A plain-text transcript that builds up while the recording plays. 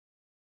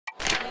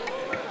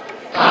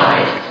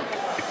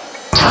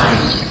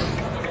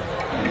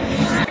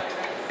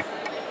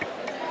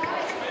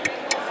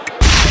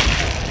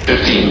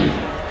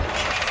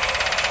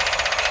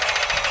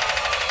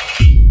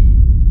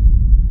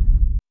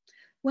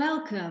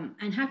Welcome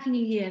and Happy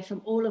New Year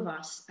from all of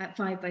us at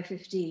 5 by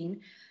 15.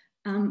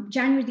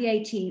 January the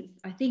 18th,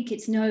 I think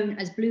it's known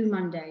as Blue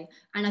Monday,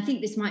 and I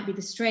think this might be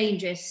the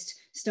strangest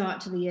start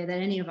to the year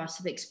that any of us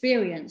have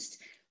experienced.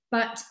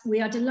 But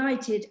we are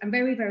delighted and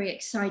very, very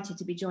excited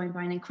to be joined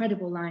by an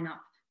incredible lineup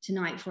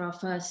tonight for our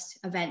first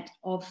event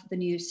of the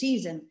new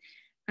season.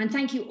 And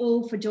thank you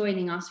all for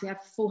joining us. We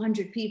have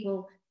 400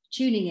 people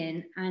tuning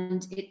in,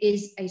 and it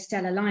is a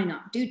stellar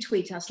lineup. Do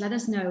tweet us, let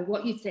us know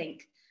what you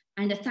think.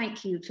 And a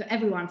thank you to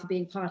everyone for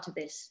being part of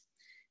this.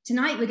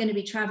 Tonight, we're going to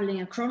be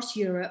traveling across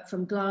Europe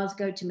from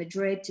Glasgow to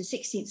Madrid to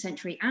 16th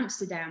century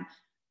Amsterdam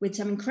with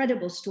some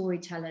incredible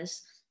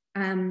storytellers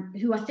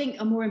who I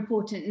think are more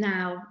important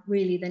now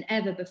really than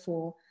ever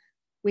before.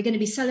 We're going to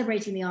be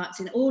celebrating the arts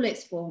in all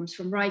its forms,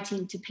 from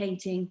writing to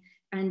painting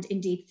and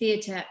indeed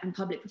theatre and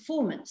public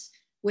performance,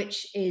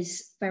 which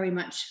is very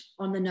much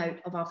on the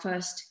note of our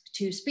first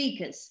two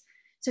speakers.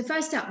 So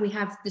first up, we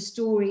have the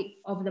story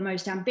of the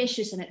most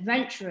ambitious and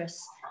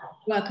adventurous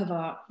work of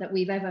art that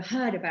we've ever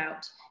heard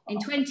about. In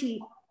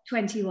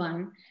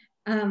 2021,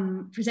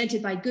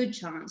 presented by Good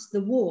Chance, The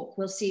Walk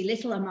will see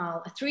Little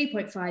Amal, a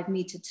 3.5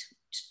 meter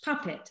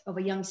puppet of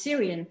a young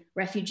Syrian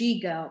refugee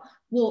girl,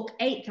 walk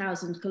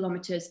 8,000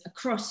 kilometers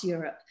across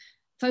Europe,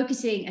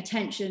 focusing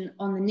attention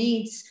on the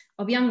needs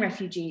of young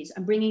refugees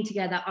and bringing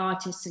together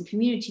artists and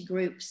community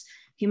groups,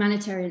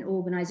 humanitarian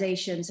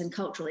organizations and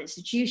cultural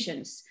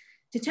institutions.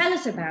 To tell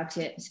us about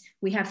it,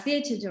 we have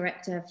theatre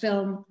director,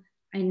 film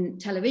and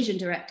television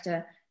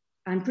director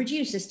and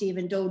producer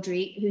Stephen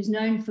Daldry, who's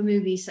known for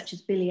movies such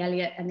as Billy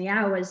Elliot and The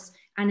Hours,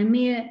 and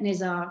Amir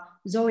Nizar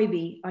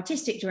Zuabi,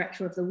 artistic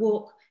director of The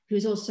Walk,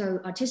 who's also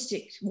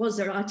was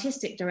an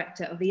artistic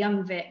director of The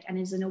Young Vic and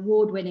is an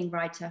award-winning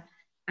writer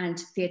and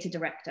theatre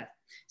director.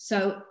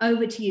 So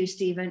over to you,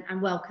 Stephen,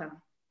 and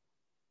welcome.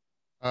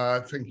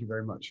 Thank you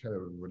very much.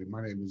 Hello, everybody.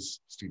 My name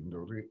is Stephen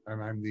Daldry,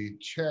 and I'm the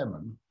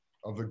chairman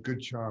of the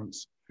Good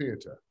Chance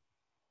Theatre.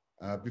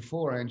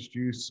 Before I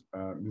introduce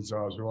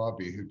Nizar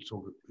Zuabi, who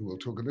will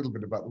talk a little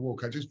bit about The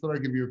Walk, I just thought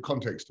I'd give you a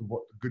context of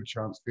what the Good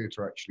Chance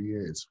Theatre actually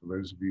is, for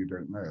those of you who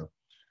don't know.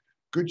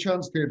 Good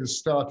Chance Theatre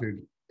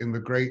started in the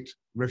great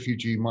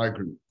refugee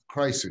migrant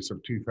crisis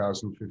of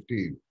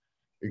 2015.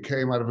 It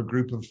came out of a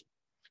group of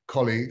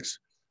colleagues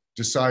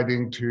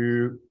deciding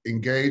to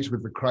engage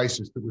with the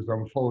crisis that was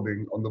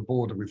unfolding on the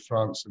border with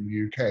France and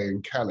the UK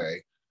in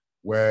Calais,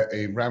 where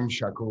a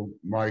ramshackle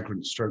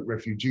migrant stroke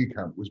refugee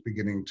camp was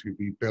beginning to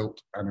be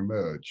built and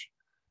emerge.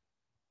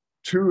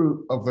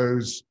 Two of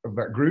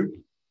that group,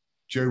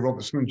 Joe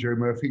Robertson and Joe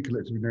Murphy,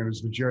 collectively known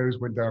as the Joes,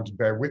 went down to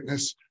bear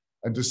witness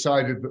and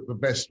decided that the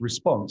best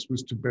response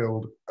was to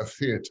build a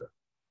theatre.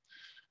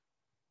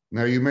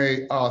 Now, you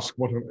may ask,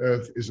 what on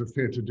earth is a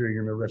theatre doing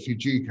in a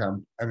refugee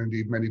camp? And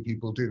indeed, many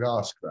people did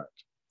ask that.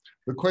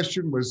 The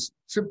question was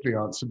simply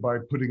answered by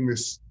putting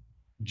this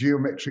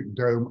geometric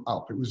dome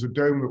up. It was a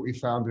dome that we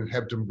found in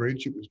Hebden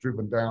Bridge. It was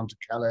driven down to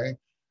Calais,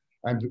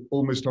 and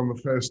almost on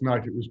the first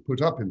night it was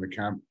put up in the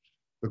camp,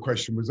 the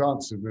question was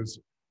answered as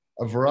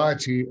a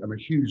variety and a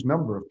huge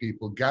number of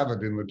people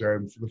gathered in the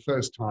dome for the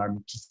first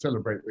time to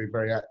celebrate the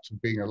very act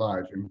of being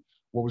alive in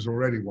what was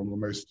already one of the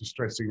most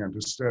distressing and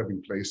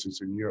disturbing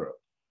places in Europe.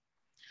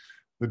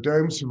 The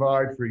dome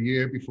survived for a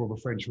year before the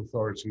French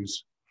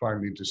authorities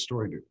finally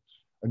destroyed it.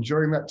 And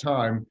during that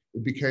time,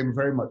 it became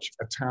very much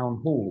a town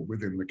hall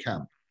within the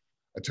camp,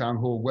 a town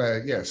hall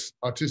where, yes,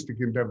 artistic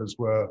endeavors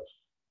were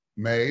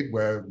made,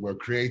 were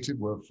created,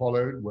 were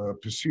followed, were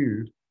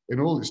pursued in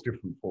all its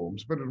different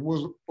forms, but it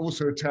was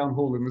also a town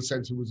hall in the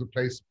sense it was a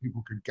place that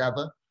people could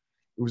gather.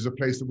 It was a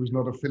place that was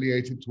not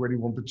affiliated to any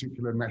one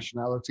particular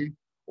nationality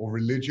or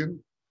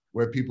religion,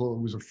 where it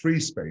was a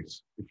free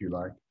space, if you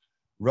like,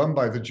 run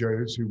by the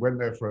Joes, who went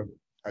there for,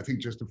 I think,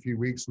 just a few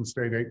weeks and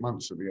stayed 8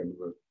 months at the end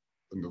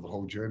of the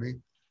whole journey.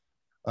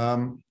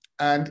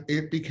 And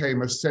it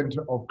became a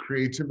center of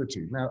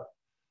creativity. Now,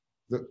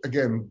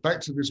 again,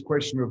 back to this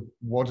question of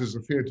what is a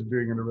theatre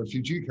doing in a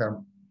refugee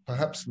camp,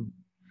 perhaps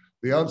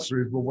the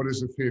answer is, well, what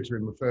is a theatre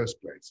in the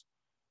first place?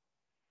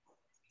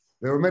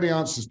 There were many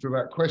answers to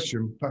that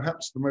question.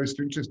 Perhaps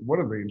one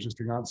of the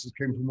interesting answers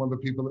came from one of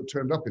the people that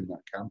turned up in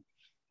that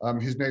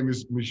camp. His name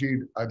is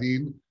Majid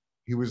Adin.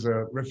 He was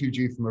a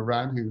refugee from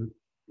Iran who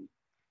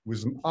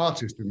was an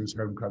artist in his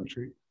home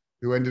country,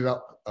 who ended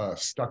up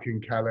stuck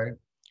in Calais.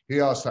 He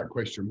asked that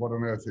question, what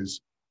on earth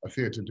is a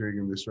theatre doing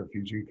in this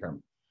refugee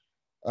camp?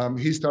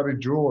 He started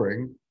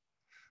drawing.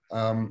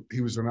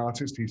 He was an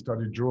artist. He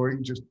started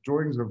drawing, just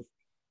drawings of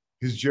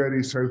his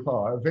journey so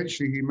far.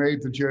 Eventually, he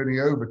made the journey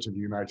over to the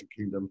United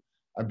Kingdom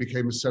and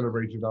became a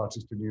celebrated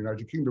artist in the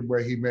United Kingdom,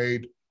 where he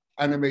made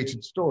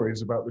animated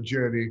stories about the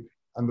journey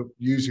and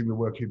using the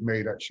work he'd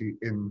made actually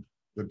in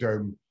the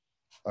dome,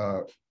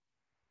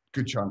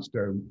 Good Chance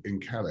Dome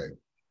in Calais.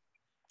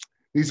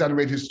 These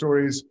animated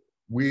stories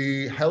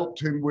we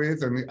helped him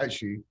with, and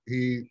actually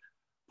he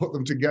put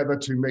them together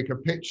to make a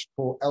pitch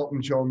for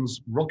Elton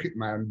John's Rocket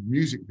Man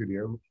music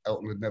video.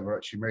 Elton had never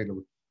actually made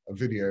a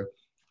video.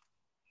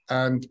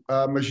 And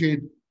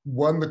Majid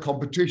won the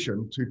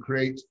competition to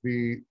create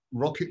the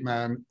Rocket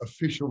Man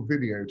official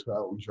video to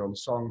Elton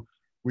John's song,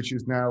 which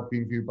is now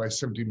being viewed by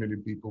 70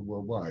 million people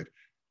worldwide.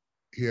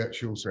 He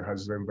actually also has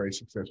his own very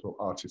successful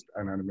artist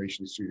and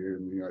animation studio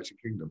in the United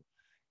Kingdom.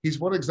 He's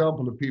one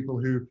example of people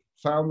who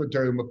found the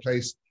Dome a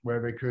place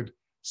where they could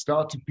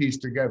start to piece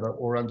together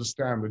or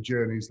understand the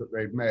journeys that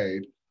they've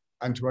made,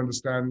 and to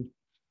understand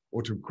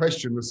or to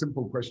question the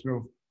simple question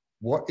of,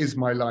 what is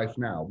my life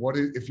now? What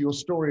is, if your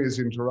story is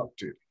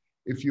interrupted,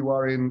 if you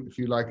are in, if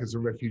you like, as a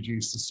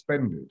refugee,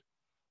 suspended,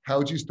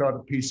 how do you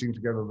start piecing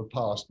together the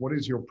past? What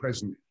is your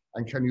present?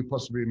 And can you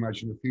possibly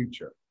imagine the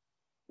future?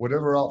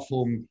 Whatever art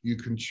form you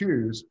can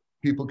choose,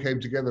 people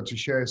came together to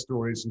share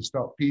stories and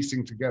start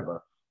piecing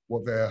together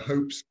what their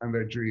hopes and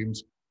their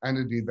dreams and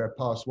indeed their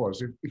past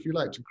was, if you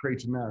like, to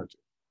create a narrative.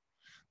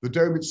 The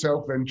Dome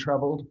itself then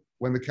traveled,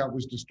 when the camp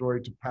was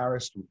destroyed, to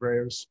Paris, to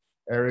various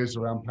areas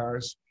around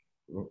Paris,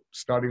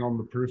 starting on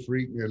the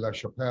periphery near La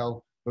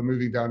Chapelle, but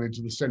moving down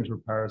into the center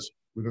of Paris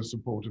with the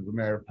support of the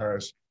mayor of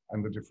Paris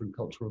and the different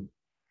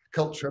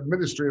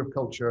Ministry of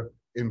Culture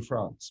in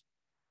France.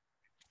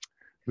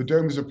 The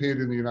Dome has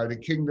appeared in the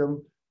United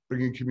Kingdom,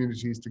 bringing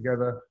communities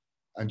together.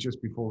 And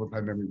just before the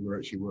pandemic, we were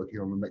actually working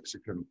on the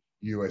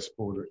Mexican-US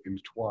border in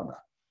Tijuana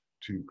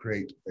to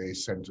create a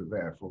center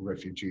there for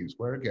refugees,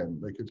 where again,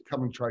 they could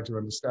come and try to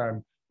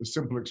understand the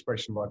simple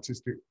expression of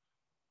artistic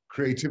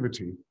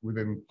creativity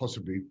within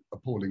possibly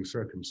appalling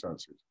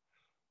circumstances.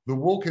 The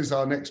walk is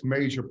our next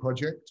major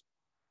project.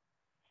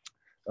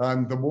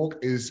 And the walk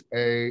is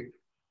a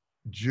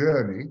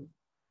journey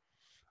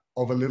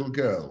of a little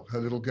girl. Her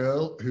little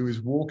girl who is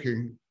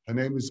walking, her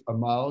name is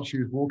Amal. She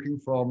is walking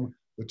from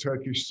the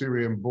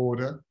Turkish-Syrian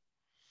border.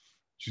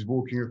 She's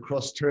walking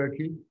across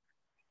Turkey.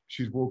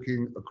 She's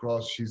walking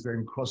across, she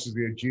then crosses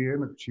the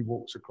Aegean. She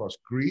walks across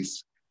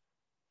Greece.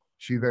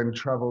 She then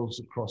travels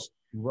across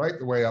right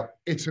the way up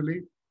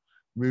Italy,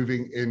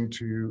 moving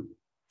into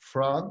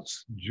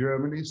France,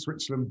 Germany,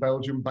 Switzerland,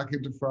 Belgium, back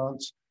into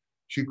France.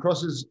 She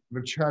crosses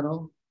the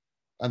Channel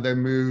and then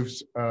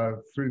moves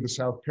through the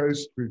south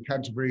coast, through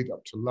Canterbury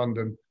up to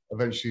London,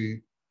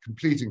 eventually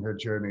completing her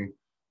journey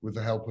with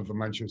the help of the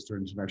Manchester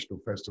International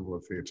Festival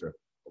of Theatre,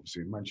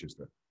 obviously in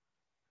Manchester.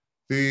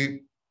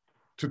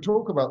 To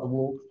talk about the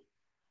walk,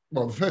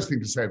 well, the first thing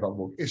to say about the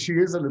walk is she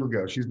is a little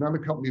girl. She's an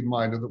unaccompanied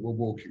minor that we're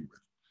walking with.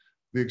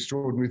 The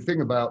extraordinary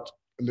thing about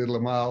little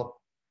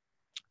Amal,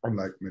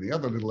 unlike many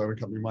other little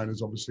unaccompanied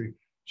minors, obviously,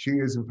 she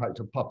is in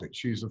fact a puppet.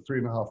 She's a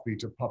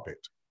 3.5-meter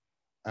puppet.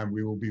 And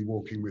we will be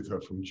walking with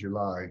her from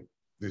July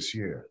this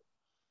year.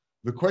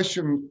 The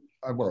question,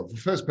 well, the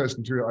first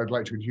person I'd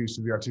like to introduce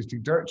to the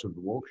artistic director of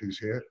the walk, who's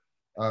here,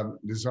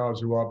 Nizar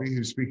Zuabi,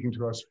 who's speaking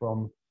to us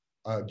from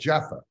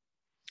Jaffa.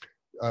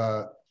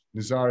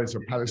 Nizar is a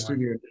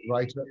Palestinian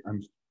writer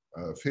and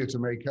theatre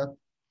maker,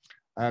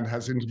 and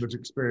has intimate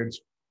experience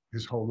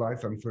his whole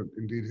life, and for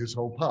indeed his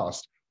whole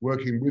past,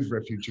 working with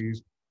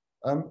refugees.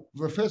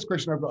 The first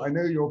question I've got, I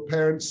know your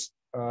parents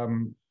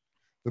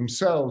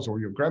themselves, or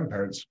your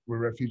grandparents, were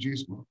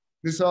refugees.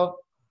 Nizar,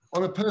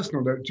 on a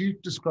personal note, do you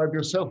describe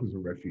yourself as a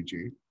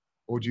refugee,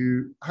 or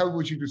how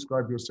would you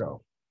describe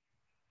yourself?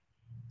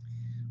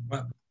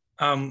 Well,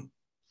 I'm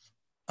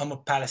a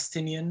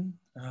Palestinian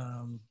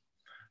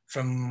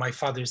from my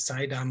father's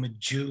side. I'm a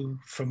Jew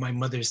from my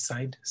mother's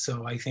side.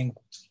 So I think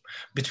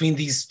between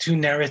these two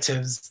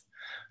narratives,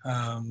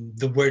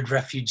 the word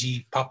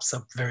refugee pops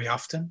up very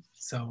often.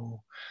 So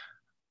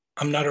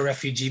I'm not a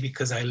refugee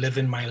because I live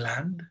in my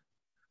land,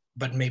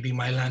 but maybe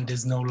my land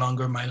is no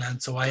longer my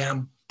land. So I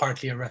am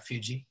partly a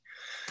refugee.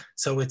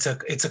 So it's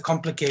a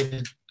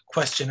complicated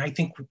question. I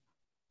think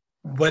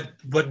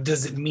what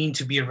does it mean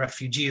to be a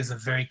refugee is a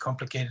very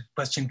complicated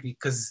question,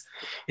 because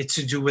it's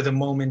to do with a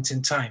moment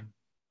in time.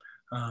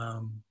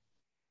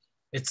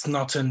 It's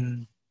not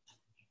an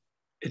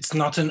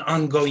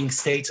ongoing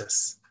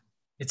status.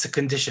 It's a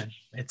condition.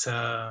 It's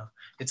a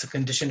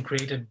condition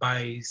created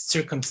by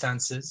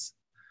circumstances,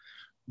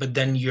 but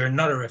then you're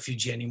not a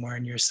refugee anymore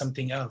and you're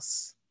something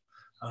else.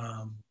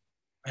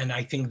 And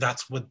I think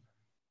that's what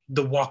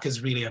the walk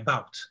is really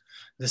about.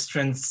 This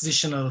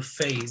transitional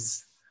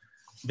phase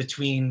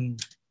between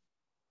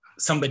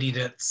somebody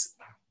that's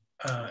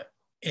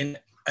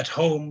at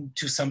home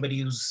to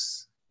somebody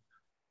who's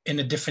in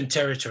a different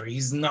territory.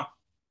 He's not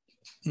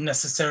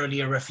necessarily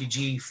a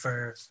refugee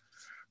for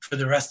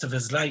the rest of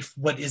his life.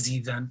 What is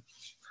he then?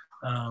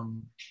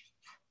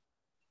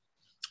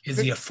 Is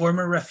he a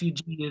former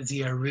refugee? Is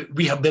he a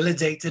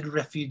rehabilitated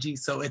refugee?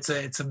 So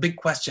it's a big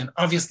question.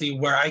 Obviously,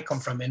 where I come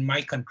from, in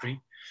my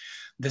country,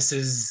 this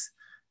is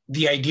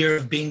the idea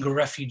of being a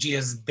refugee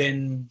has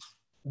been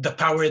the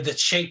power that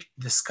shaped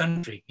this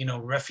country. You know,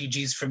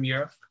 refugees from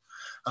Europe,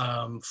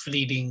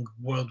 fleeing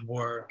World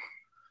War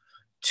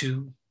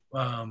II,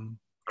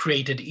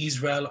 created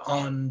Israel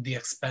on the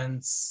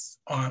expense,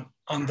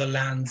 on the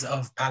lands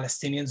of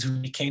Palestinians who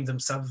became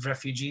themselves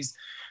refugees.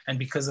 And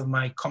because of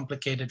my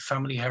complicated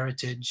family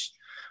heritage,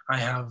 I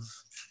have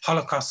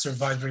Holocaust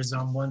survivors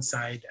on one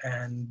side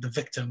and the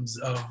victims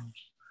of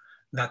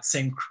that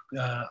same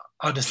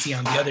odyssey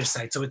on the other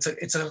side. So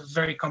it's a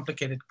very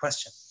complicated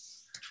question.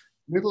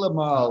 Little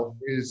Amal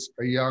is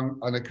a young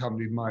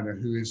unaccompanied minor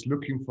who is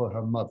looking for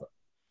her mother.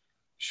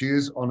 She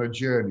is on a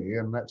journey,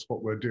 and that's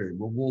what we're doing.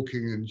 We're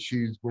walking, and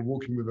we're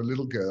walking with a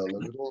little girl, a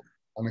little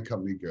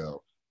unaccompanied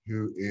girl,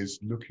 who is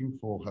looking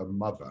for her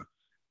mother,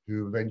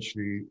 who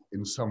eventually,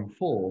 in some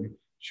form,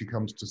 she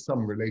comes to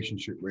some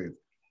relationship with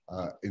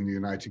in the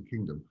United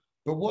Kingdom.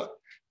 But what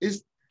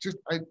is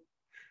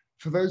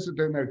for those that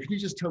don't know, can you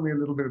just tell me a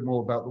little bit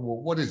more about the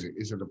walk? What is it?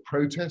 Is it a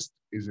protest?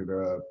 Is it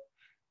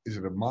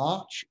a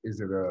march? Is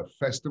it a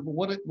festival?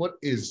 What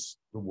is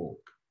the walk?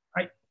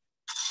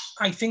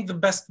 I think the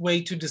best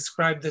way to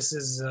describe this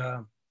is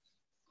an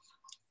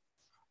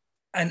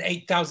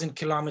 8,000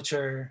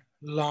 kilometer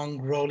long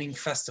rolling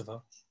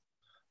festival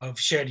of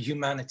shared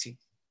humanity,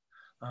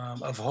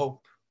 of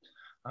hope.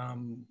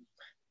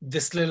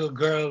 This little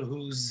girl,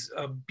 who's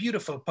a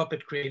beautiful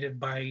puppet created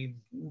by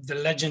the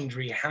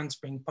legendary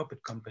Handspring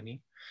Puppet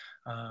Company,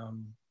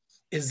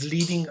 is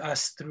leading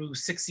us through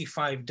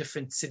 65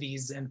 different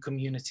cities and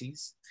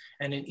communities.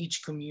 And in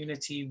each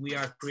community, we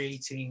are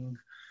creating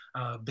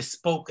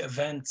bespoke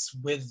events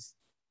with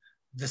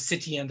the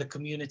city and the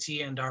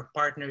community and our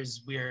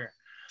partners. We're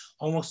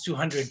almost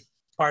 200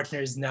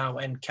 partners now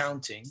and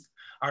counting,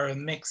 are a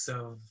mix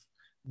of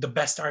the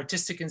best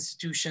artistic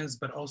institutions,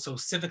 but also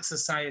civic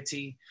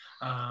society,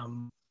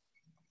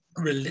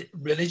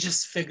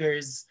 religious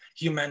figures,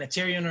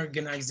 humanitarian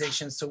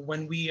organizations. So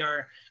when we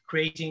are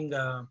creating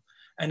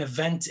an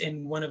event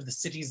in one of the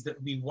cities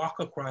that we walk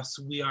across,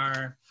 we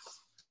are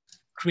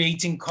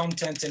creating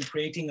content and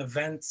creating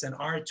events and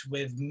art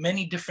with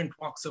many different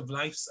walks of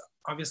life.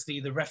 Obviously,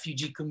 the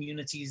refugee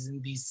communities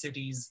in these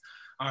cities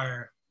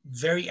are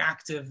very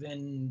active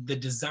in the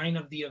design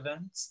of the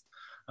events.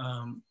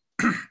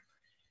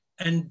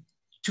 And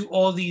to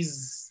all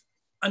these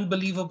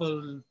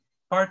unbelievable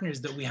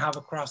partners that we have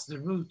across the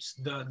route,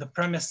 the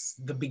premise,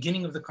 the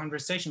beginning of the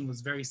conversation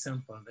was very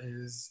simple.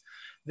 Is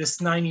this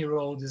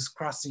 9-year-old is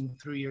crossing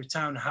through your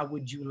town, how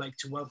would you like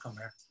to welcome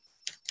her?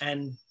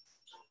 And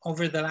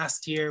over the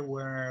last year,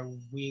 where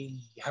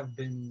we have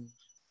been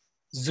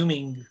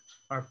Zooming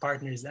our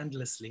partners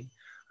endlessly,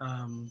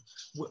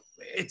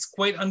 it's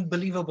quite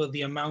unbelievable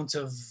the amount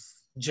of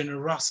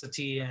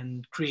generosity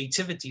and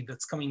creativity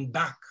that's coming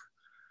back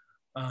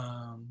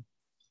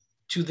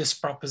to this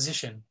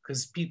proposition,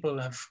 because people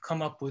have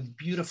come up with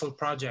beautiful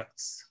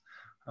projects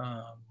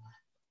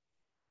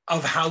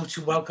of how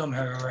to welcome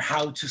her or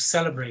how to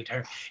celebrate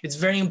her. It's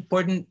very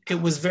important. It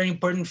was very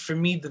important for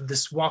me that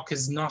this walk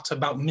is not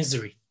about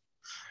misery.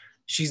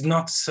 She's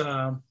not,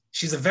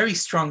 she's a very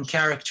strong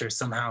character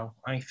somehow.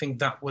 I think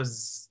that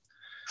was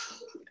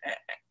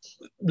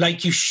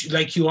like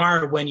you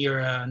are when you're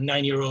a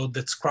 9-year-old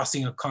that's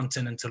crossing a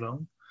continent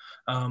alone.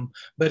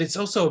 But it's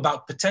also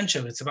about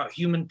potential. It's about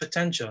human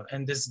potential.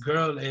 And this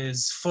girl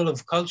is full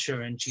of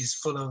culture, and she's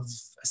full of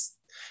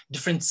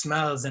different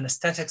smells and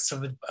aesthetics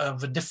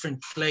of a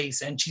different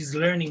place. And she's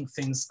learning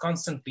things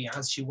constantly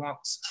as she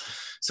walks.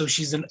 So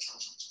she's an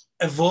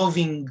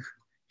evolving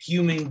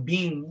human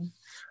being.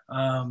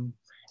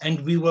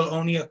 And we will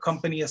only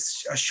accompany a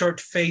short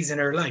phase in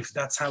her life.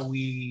 That's how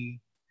we're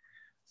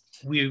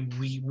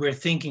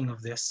thinking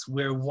of this.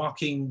 We're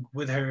walking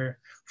with her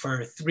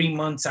for 3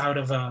 months out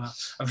of a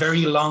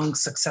very long,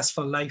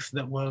 successful life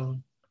that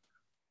will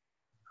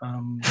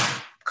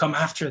come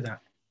after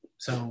that.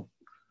 So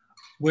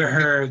we're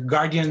her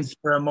guardians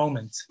for a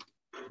moment.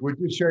 We're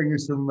just showing you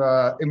some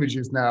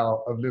images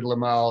now of Little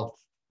Amal.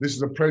 This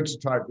is a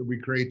prototype that we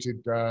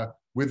created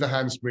with the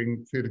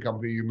Handspring Theatre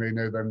Company. You may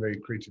know them. They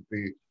created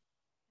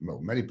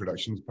many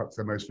productions, perhaps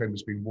their most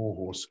famous being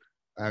Warhorse.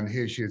 And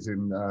here she is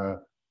in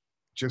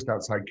just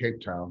outside Cape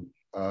Town,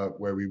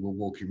 where we were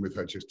walking with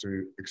her just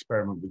to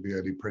experiment with the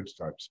early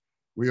prototypes.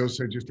 We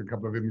also, just a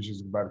couple of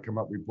images about to come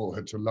up, we brought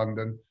her to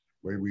London,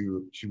 where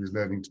she was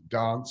learning to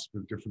dance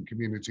with different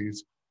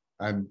communities.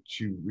 And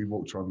we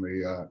walked her on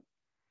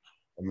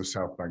the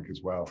South Bank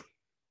as well.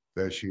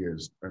 There she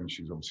is. And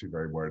she's obviously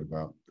very worried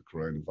about the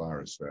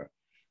coronavirus there.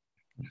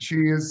 She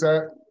is,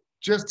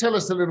 just tell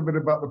us a little bit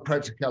about the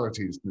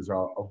practicalities,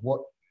 Nizar, of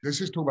let's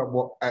just talk about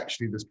what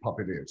actually this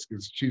puppet is,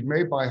 because she's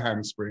made by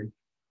Handspring.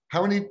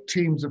 How many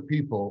teams of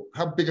people,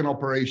 how big an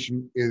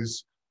operation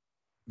is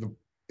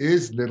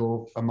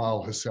Little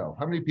Amal herself?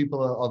 How many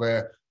people are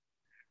there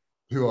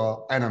who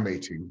are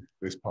animating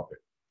this puppet?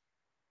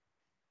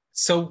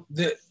 So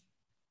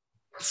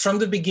from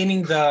the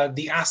beginning,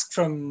 the ask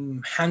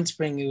from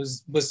Handspring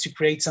was to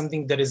create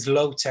something that is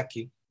low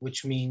techy,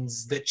 which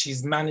means that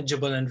she's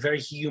manageable and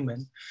very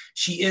human.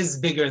 She is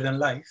bigger than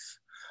life.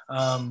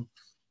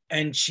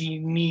 And she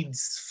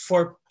needs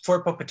four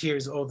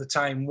puppeteers all the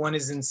time. One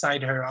is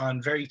inside her on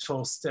very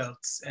tall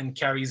stilts and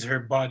carries her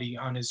body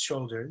on his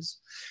shoulders.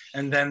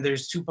 And then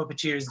there's 2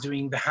 puppeteers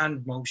doing the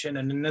hand motion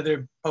and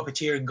another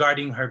puppeteer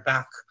guarding her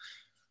back.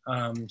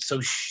 So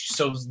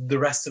the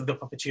rest of the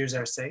puppeteers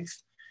are safe.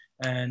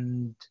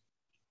 And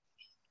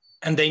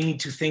they need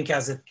to think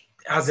as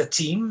a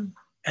team.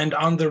 And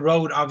on the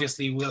road,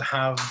 obviously, we'll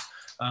have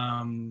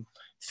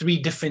 3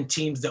 different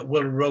teams that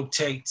will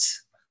rotate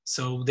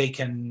so they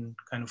can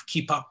kind of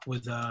keep up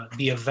with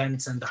the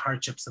events and the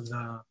hardships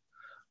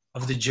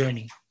of the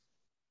journey.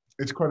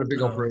 It's quite a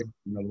big operation,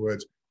 in other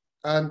words.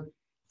 And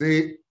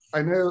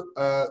I know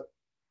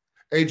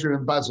Adrian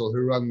and Basil,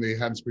 who run the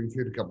Handspring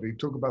Theatre Company,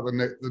 talk about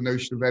the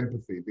notion of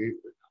empathy.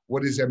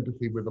 What is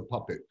empathy with a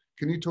puppet?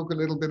 Can you talk a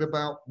little bit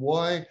about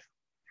why?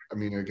 I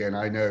mean, again,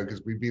 I know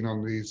because we've been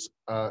on these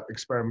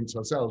experiments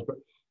ourselves, but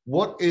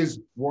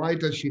why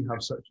does she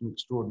have such an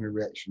extraordinary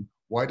reaction?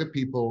 Why do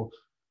people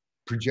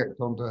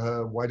project onto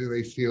her? Why do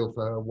they feel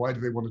for her? Why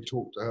do they want to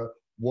talk to her?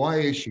 Why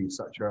is she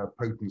such a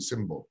potent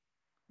symbol?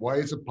 Why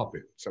is a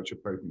puppet such a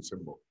potent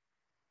symbol?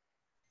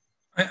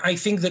 I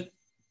think that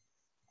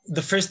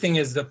the first thing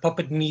is the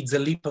puppet needs a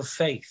leap of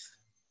faith.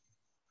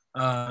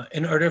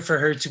 In order for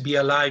her to be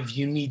alive,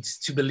 you need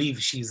to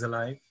believe she's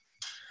alive.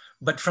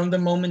 But from the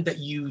moment that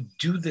you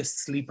do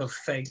this leap of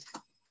faith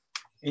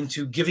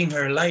into giving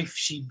her life,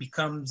 she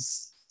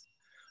becomes,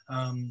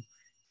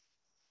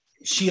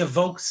 she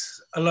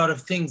evokes a lot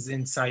of things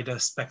inside a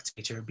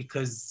spectator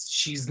because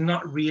she's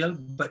not real,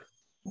 but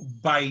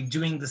by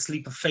doing this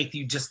leap of faith,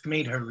 you just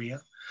made her real.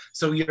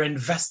 So you're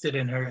invested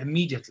in her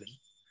immediately,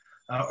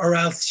 or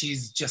else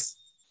she's just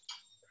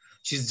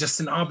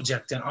an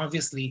object. And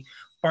obviously,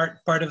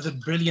 part of the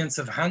brilliance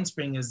of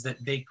Handspring is that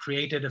they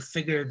created a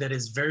figure that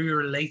is very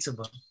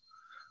relatable,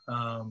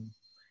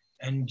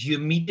 and you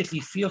immediately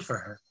feel for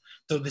her.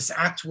 So this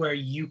act where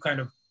you kind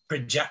of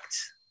project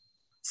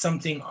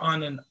something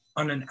on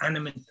an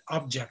animate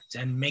object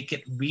and make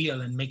it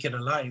real and make it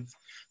alive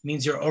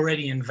means you're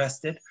already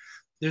invested.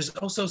 There's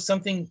also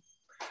something,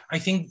 I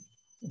think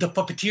the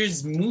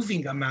puppeteers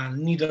moving Amal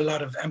need a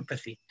lot of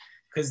empathy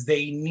because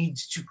they need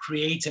to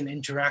create an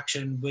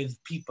interaction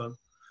with people.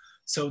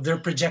 So they're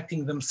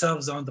projecting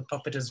themselves on the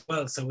puppet as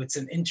well. So it's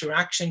an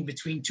interaction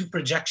between 2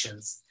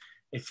 projections,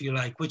 if you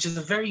like, which is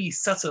a very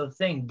subtle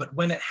thing. But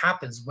when it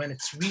happens, when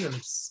it's real,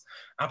 it's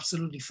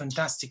absolutely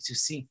fantastic to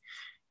see.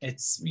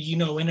 It's, you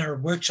know, in our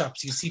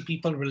workshops, you see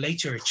people relate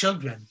to our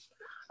children,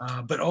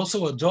 but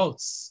also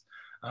adults.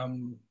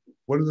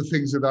 One of the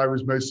things that I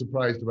was most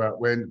surprised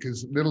about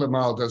because little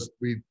Amal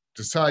we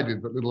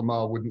decided that little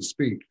Amal wouldn't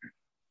speak.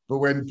 But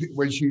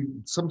when she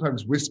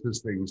sometimes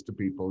whispers things to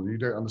people and you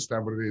don't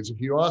understand what it is, if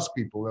you ask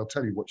people, they'll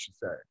tell you what she's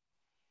saying.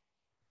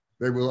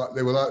 They will,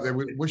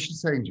 what's she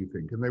saying, do you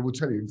think? And they will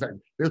tell you exactly,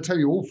 they'll tell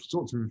you all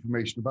sorts of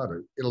information about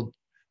it. It'll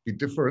be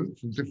different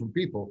from different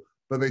people,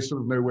 but they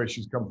sort of know where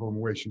she's come from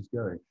and where she's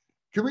going.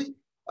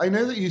 I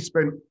know that you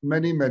spent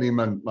many, many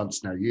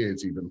months now,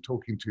 years even,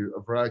 talking to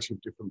a variety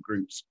of different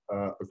groups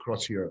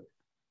across Europe.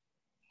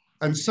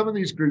 And some of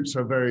these groups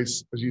are very,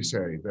 as you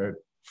say, they're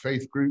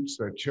faith groups,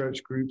 they're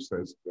church groups,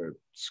 there's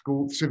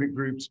school, civic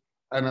groups,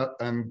 and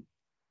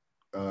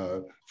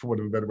for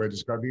want of a better way of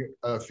describing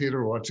it,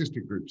 theatre or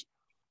artistic groups.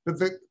 But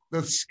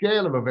the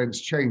scale of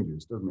events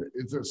changes, doesn't it?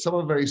 It's that some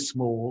are very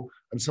small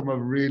and some are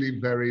really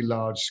very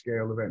large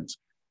scale events.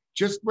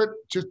 Can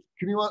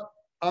you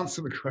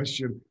answer the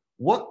question,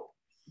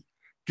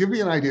 give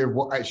me an idea of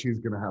what actually is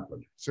going to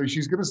happen. So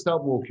she's going to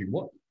start walking.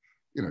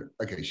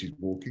 She's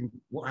walking.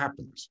 What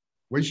happens?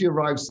 When she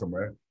arrives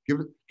somewhere,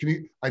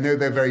 I know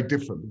they're very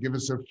different, but give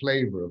us a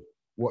flavor of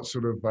what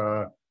sort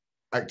of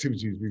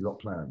activities we've got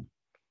planned.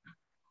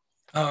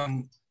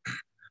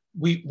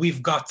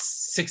 We've got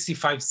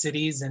 65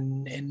 cities,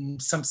 and in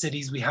some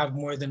cities we have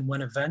more than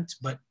one event,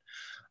 but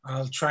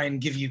I'll try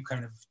and give you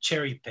kind of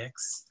cherry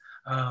picks.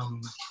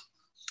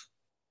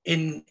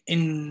 In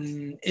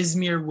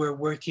Izmir, we're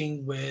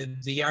working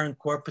with the Yarın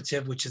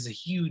Cooperative, which is a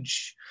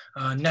huge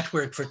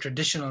network for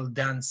traditional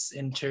dance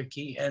in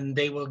Turkey, and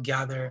they will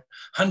gather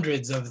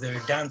hundreds of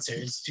their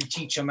dancers to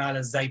teach Amal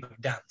a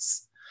Zaybek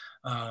dance.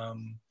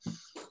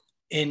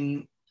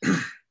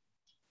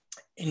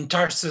 In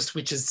Tarsus,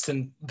 which is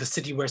the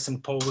city where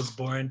St. Paul was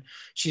born,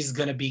 she's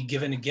going to be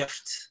given a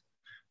gift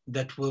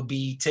that will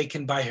be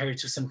taken by her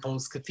to St.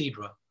 Paul's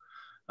Cathedral.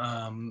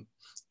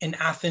 In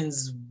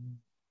Athens,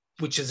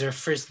 which is her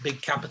first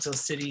big capital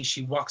city,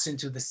 she walks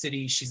into the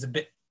city, she's a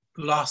bit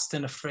lost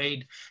and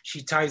afraid.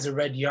 She ties a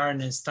red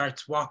yarn and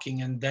starts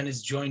walking, and then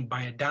is joined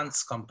by a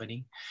dance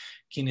company,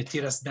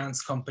 Kinetiras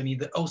Dance Company,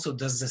 that also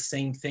does the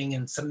same thing.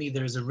 And suddenly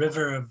there's a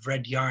river of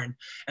red yarn.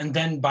 And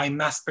then by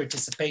mass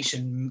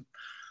participation,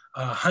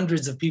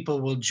 hundreds of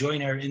people will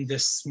join her in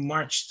this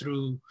march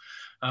through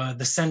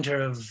the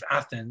center of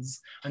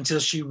Athens until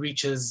she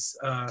reaches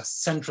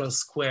Central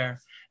Square,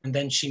 and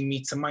then she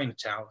meets a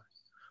Minotaur,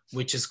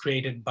 which is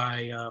created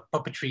by a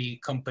puppetry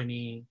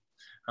company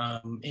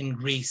in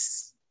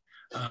Greece.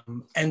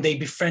 And they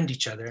befriend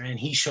each other, and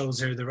he shows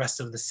her the rest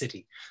of the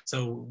city.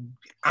 So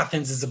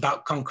Athens is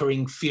about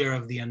conquering fear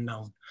of the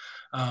unknown.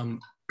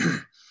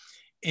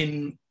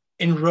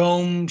 In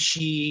Rome,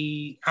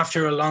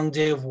 after a long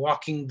day of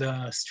walking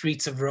the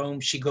streets of Rome,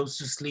 she goes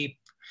to sleep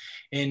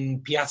in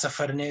Piazza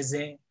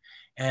Farnese.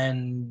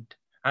 And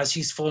as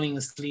she's falling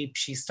asleep,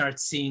 she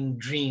starts seeing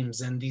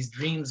dreams. And these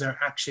dreams are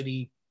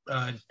actually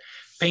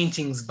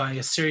paintings by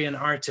a Syrian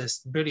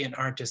artist, brilliant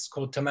artist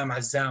called Tamam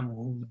Azzam,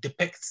 who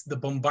depicts the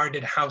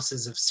bombarded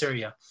houses of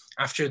Syria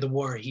after the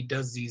war. He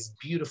does these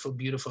beautiful,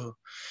 beautiful,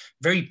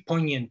 very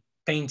poignant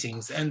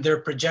paintings, and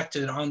they're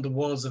projected on the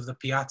walls of the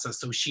piazza.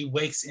 So she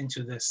wakes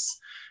into this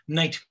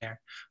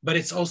nightmare, but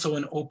it's also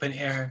an open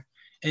air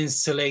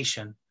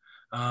installation.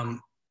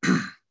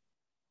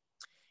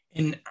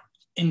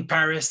 In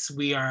Paris,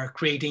 we are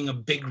creating a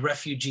big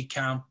refugee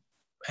camp,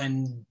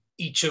 and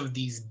each of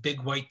these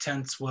big white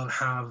tents will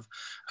have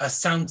a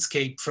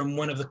soundscape from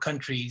one of the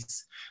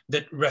countries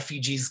that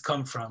refugees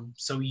come from.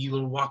 So you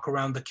will walk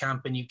around the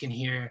camp and you can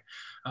hear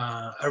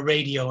a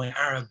radio in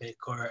Arabic,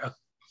 or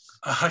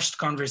a hushed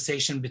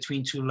conversation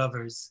between two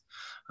lovers,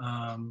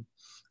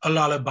 a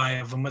lullaby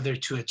of a mother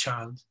to a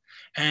child.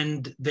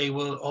 And they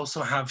will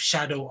also have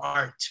shadow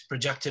art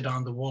projected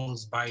on the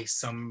walls by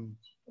some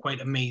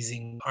quite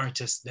amazing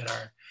artists that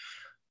are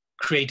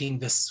creating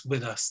this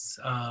with us.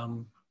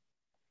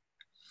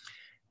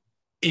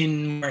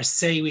 In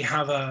Marseille, we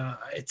have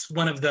it's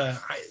one of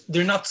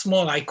they're not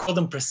small, I call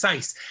them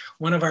precise.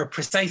 One of our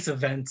precise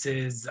events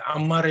is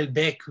Ammar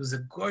El-Bek, who's a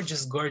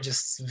gorgeous,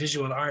 gorgeous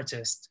visual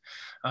artist.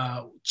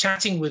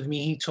 Chatting with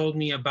me, he told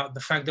me about the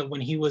fact that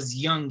when he was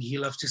young, he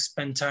loved to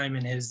spend time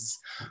in his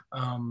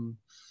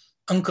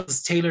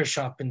uncle's tailor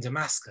shop in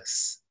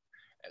Damascus,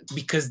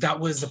 because that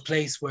was a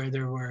place where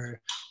there were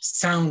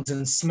sounds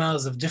and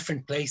smells of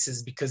different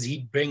places, because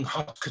he'd bring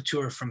haute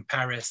couture from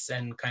Paris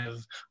and kind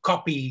of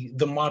copy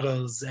the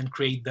models and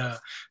create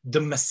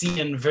the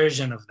Messian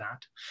version of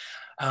that.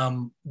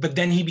 But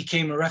then he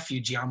became a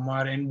refugee,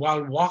 Ammar, and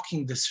while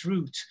walking this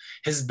route,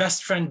 his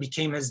best friend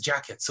became his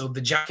jacket. So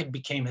the jacket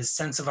became his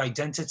sense of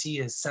identity,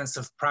 his sense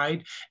of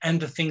pride, and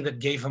the thing that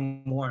gave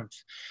him warmth.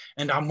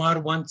 And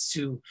Ammar wants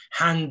to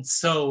hand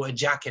sew a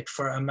jacket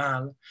for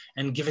Amal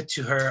and give it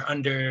to her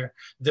under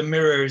the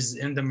mirrors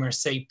in the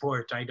Marseille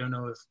port. I don't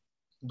know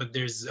but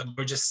there's a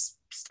gorgeous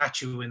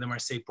statue in the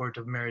Marseille port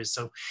of mirrors.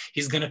 So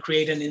he's gonna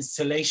create an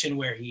installation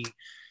where he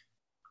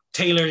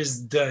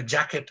tailors the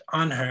jacket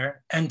on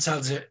her and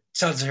tells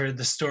her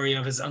the story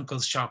of his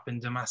uncle's shop in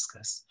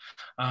Damascus.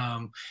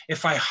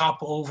 If I hop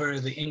over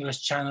the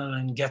English Channel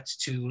and get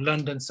to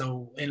London,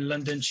 so in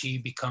London she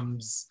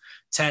becomes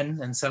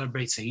 10 and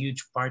celebrates a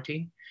huge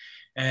party.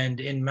 And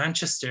in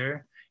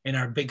Manchester, in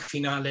our big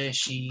finale,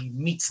 she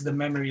meets the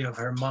memory of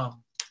her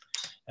mom,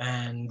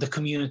 and the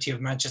community of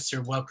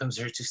Manchester welcomes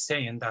her to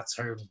stay, and that's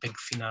her big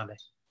finale.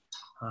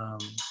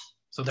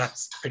 So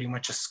that's pretty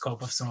much a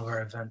scope of some of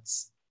our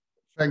events.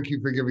 Thank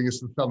you for giving us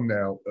the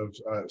thumbnail of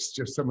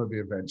just some of the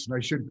events. And I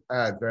should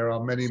add, there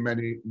are many,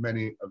 many,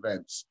 many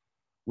events.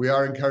 We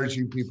are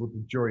encouraging people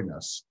to join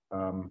us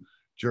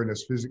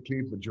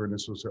physically, but join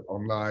us also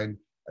online,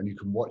 and you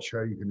can watch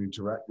her, you can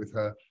interact with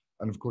her.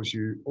 And of course,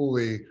 all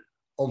the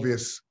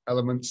obvious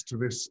elements to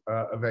this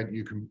event,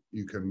 you can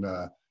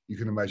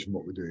imagine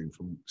what we're doing,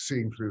 from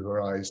seeing through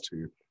her eyes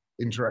to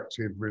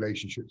interactive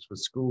relationships for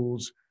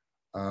schools,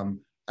 and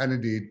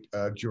indeed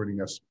joining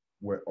us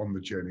on the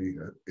journey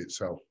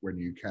itself when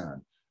you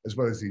can, as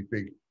well as these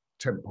big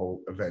tentpole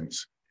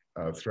events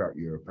throughout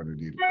Europe and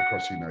indeed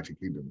across the United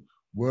Kingdom.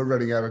 We're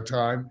running out of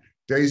time.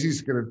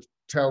 Daisy's going to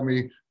tell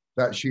me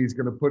that she's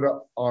going to put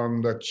up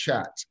on the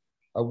chat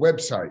a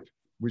website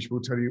which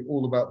will tell you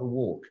all about the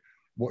walk,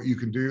 what you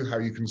can do, how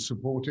you can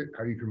support it,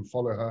 how you can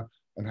follow her,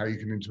 and how you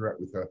can interact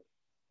with her.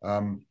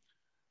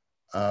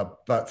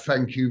 But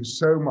thank you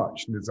so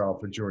much, Nizar,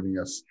 for joining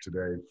us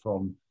today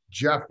from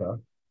Jaffa.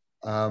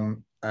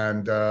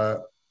 And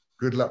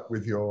good luck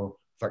with your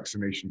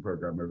vaccination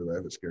program over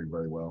there. That's going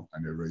very well. I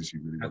know Rosie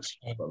really wants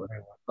to talk about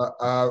that.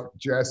 But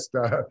just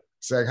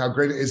saying how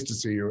great it is to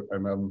see you,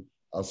 and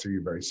I'll see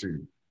you very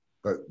soon.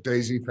 But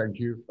Daisy, thank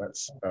you.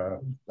 That's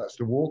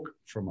the walk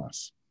from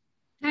us.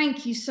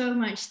 Thank you so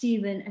much,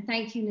 Stephen. And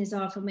thank you,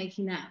 Nizar, for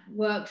making that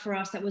work for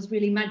us. That was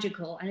really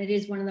magical. And it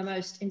is one of the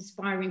most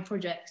inspiring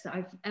projects that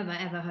I've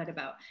ever heard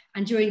about.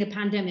 And during the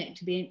pandemic,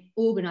 to be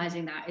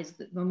organizing that is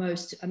the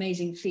most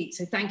amazing feat.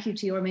 So thank you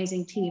to your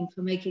amazing team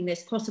for making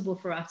this possible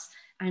for us.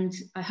 And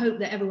I hope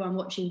that everyone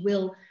watching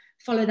will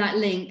follow that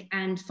link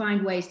and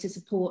find ways to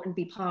support and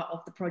be part of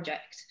the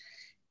project.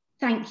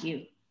 Thank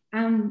you.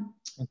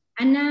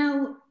 And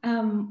now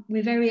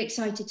we're very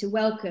excited to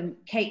welcome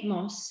Kate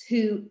Mosse,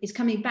 who is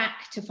coming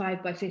back to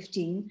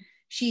 5x15.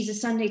 She's a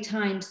Sunday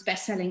Times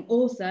bestselling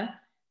author,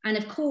 and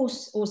of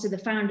course, also the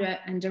founder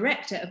and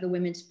director of the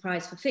Women's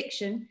Prize for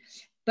Fiction,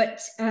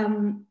 but,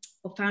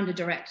 or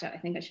founder-director, I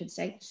think I should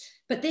say.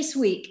 But this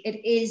week,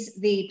 it is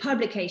the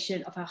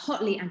publication of her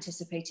hotly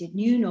anticipated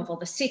new novel,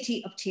 The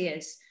City of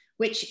Tears,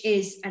 which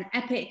is an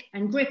epic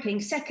and gripping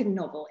second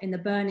novel in the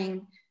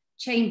Burning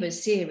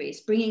Chambers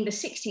series, bringing the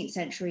 16th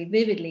century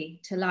vividly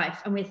to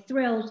life. And we're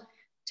thrilled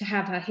to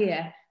have her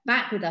here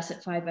back with us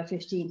at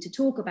 5x15 to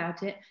talk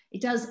about it. It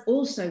does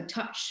also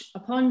touch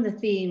upon the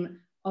theme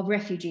of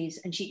refugees,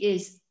 and she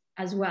is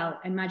as well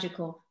a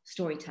magical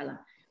storyteller.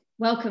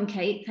 Welcome,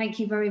 Kate. Thank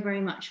you very,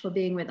 very much for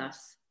being with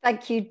us.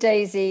 Thank you,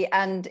 Daisy.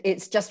 And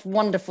it's just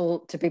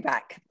wonderful to be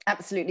back.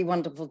 Absolutely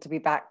wonderful to be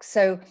back.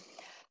 So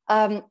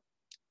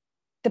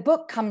The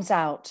book comes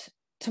out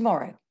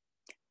tomorrow,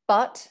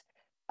 but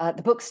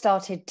the book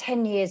started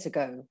 10 years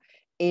ago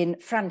in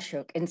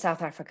Franschhoek in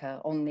South Africa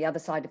on the other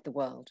side of the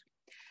world.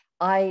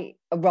 I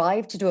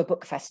arrived to do a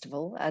book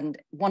festival, and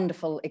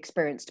wonderful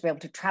experience to be able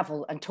to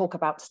travel and talk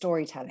about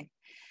storytelling.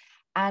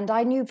 And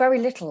I knew very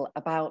little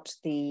about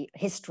the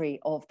history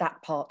of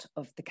that part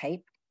of the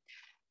Cape.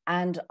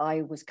 And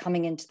I was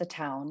coming into the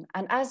town.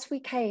 And as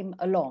we came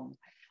along,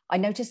 I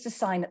noticed a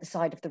sign at the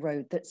side of the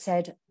road that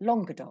said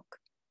Languedoc.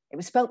 It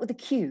was spelt with a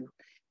Q,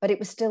 but it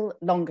was still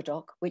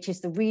Languedoc, which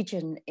is the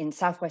region in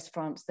southwest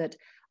France that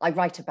I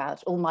write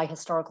about. All my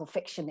historical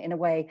fiction, in a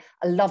way,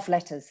 are love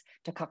letters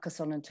to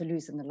Carcassonne and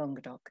Toulouse and the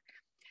Languedoc.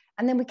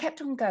 And then we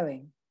kept on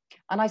going.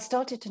 And I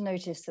started to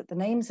notice that the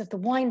names of the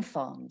wine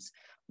farms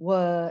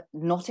were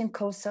not in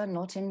Xhosa,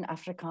 not in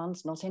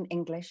Afrikaans, not in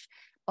English,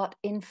 but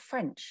in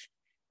French.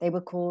 They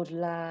were called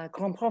La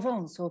Grande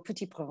Provence or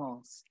Petite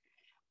Provence.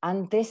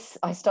 And this,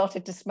 I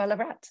started to smell a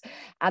rat.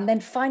 And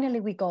then finally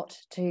we got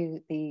to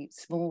the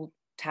small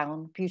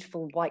town,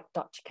 beautiful white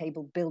Dutch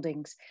cable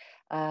buildings.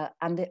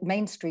 And the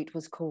main street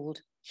was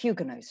called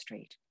Huguenot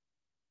Street.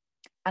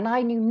 And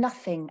I knew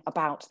nothing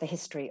about the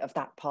history of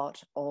that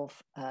part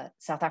of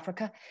South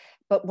Africa.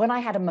 But when I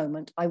had a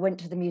moment, I went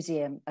to the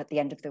museum at the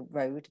end of the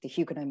road, the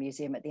Huguenot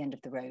Museum at the end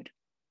of the road.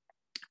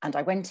 And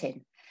I went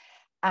in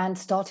and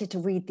started to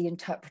read the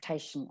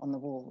interpretation on the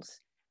walls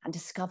and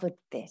discovered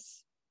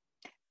this,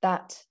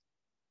 that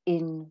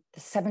in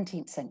the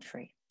 17th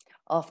century,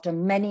 after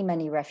many,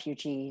 many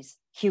refugees,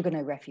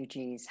 Huguenot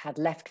refugees had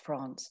left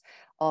France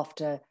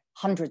after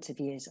hundreds of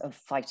years of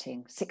fighting,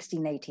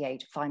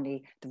 1688,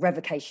 finally the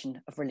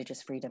revocation of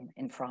religious freedom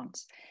in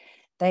France.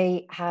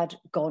 They had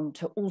gone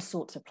to all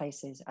sorts of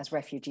places as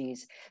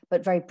refugees,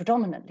 but very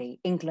predominantly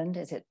England,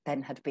 as it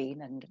then had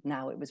been, and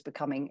now it was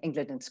becoming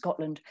England and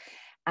Scotland,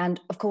 and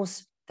of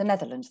course the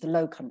Netherlands, the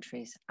Low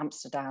Countries,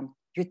 Amsterdam,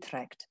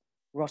 Utrecht,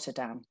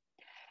 Rotterdam.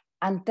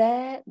 And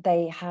there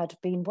they had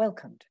been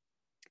welcomed.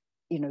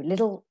 You know,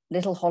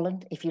 little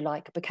Holland, if you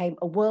like, became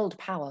a world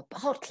power,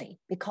 partly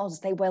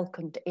because they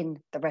welcomed in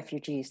the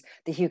refugees,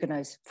 the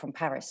Huguenots from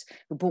Paris,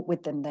 who brought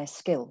with them their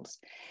skills.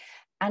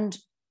 And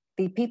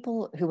the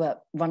people who were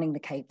running the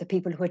Cape, the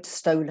people who had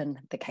stolen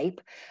the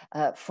Cape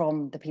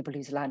from the people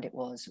whose land it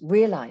was,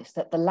 realized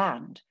that the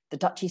land, the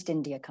Dutch East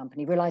India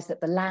Company, realized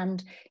that the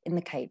land in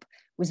the Cape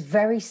was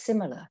very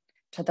similar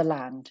to the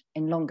land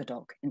in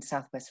Languedoc in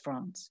southwest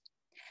France.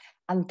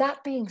 And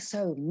that being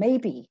so,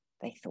 maybe,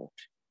 they thought,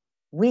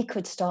 we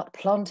could start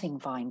planting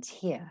vines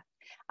here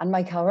and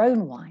make our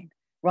own wine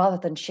rather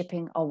than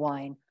shipping our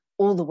wine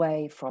all the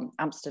way from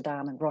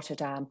Amsterdam and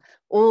Rotterdam,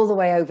 all the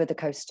way over the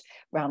coast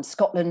around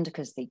Scotland,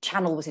 because the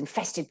channel was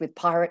infested with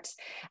pirates,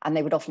 and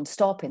they would often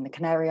stop in the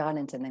Canary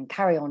Islands and then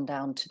carry on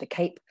down to the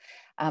Cape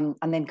and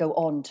then go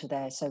on to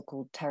their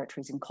so-called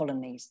territories and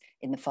colonies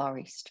in the Far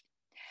East.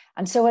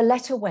 And so a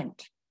letter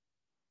went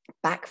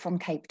back from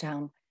Cape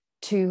Town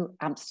to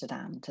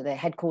Amsterdam, to the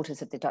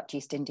headquarters of the Dutch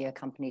East India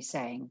Company,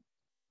 saying,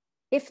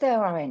 if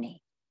there are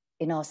any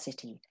in our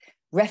city,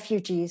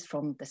 refugees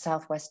from the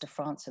southwest of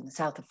France and the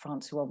south of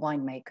France who are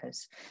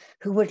winemakers,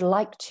 who would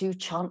like to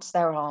chance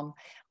their arm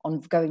on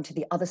going to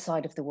the other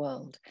side of the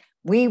world,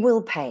 we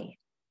will pay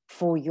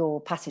for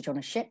your passage on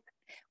a ship.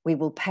 We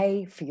will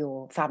pay for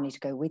your family to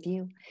go with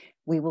you.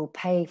 We will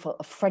pay for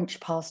a French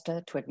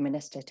pastor to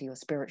administer to your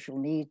spiritual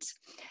needs.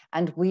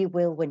 And we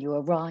will, when you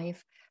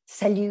arrive,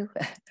 sell you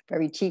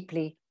very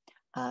cheaply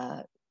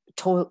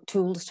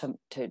tools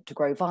to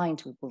grow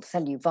vines. We will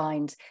sell you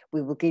vines.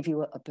 We will give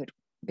you a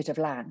bit of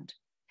land.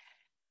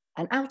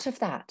 And out of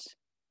that,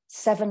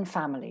 7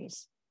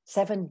 families,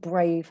 7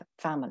 brave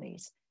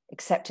families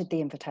accepted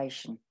the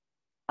invitation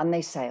and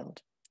they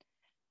sailed.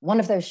 One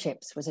of those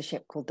ships was a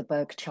ship called the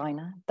Berg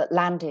China that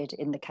landed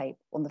in the Cape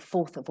on the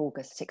 4th of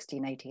August,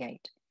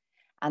 1688.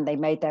 And they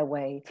made their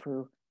way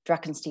through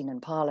Drakenstein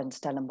and Paarl and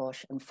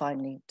Stellenbosch and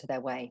finally to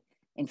their way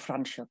in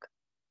Franschhoek.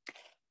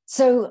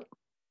 So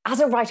as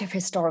a writer of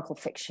historical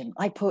fiction,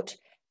 I put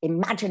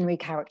imaginary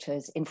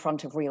characters in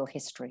front of real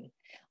history.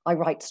 I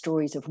write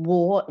stories of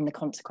war and the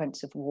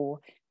consequence of war,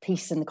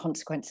 peace and the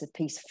consequence of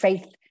peace,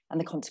 faith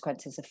and the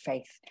consequences of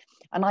faith.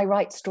 And I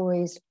write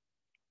stories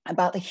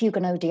about the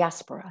Huguenot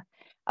diaspora,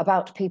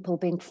 about people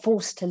being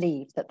forced to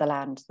leave the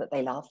land that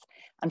they love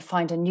and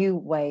find a new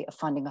way of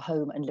finding a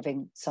home and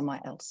living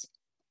somewhere else.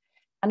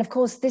 And of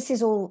course, this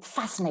is all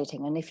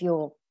fascinating. And if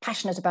you're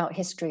passionate about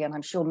history, and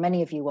I'm sure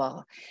many of you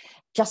are,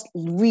 just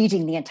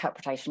reading the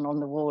interpretation on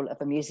the wall of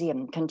a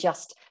museum can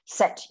just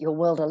set your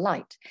world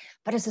alight.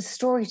 But as a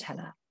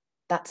storyteller,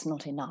 that's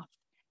not enough.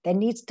 There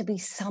needs to be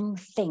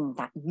something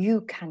that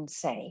you can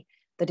say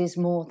that is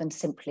more than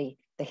simply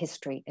the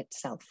history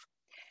itself.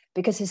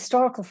 Because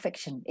historical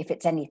fiction, if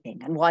it's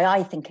anything, and why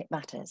I think it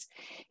matters,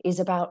 is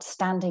about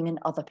standing in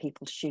other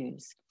people's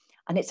shoes.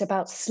 And it's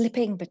about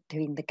slipping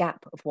between the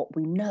gap of what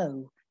we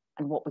know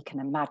and what we can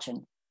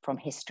imagine from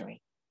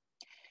history.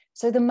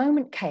 So the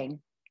moment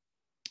came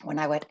when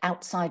I went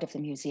outside of the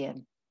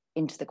museum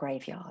into the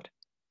graveyard.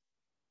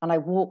 And I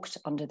walked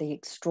under the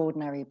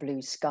extraordinary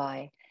blue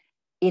sky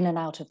in and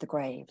out of the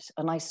graves,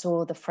 and I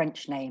saw the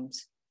French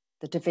names,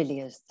 the de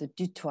Villiers, the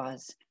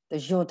Dutois, the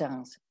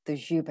Jourdains, the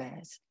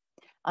Jouberts.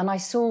 And I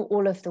saw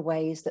all of the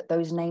ways that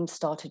those names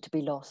started to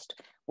be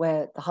lost,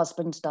 where the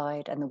husbands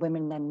died and the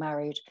women then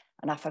married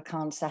an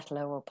Afrikaans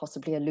settler or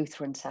possibly a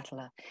Lutheran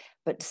settler,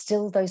 but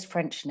still those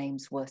French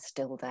names were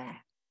still there.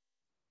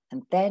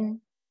 And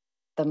then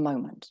the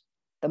moment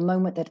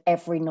that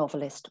every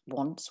novelist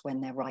wants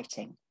when they're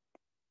writing.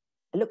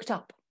 I looked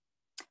up,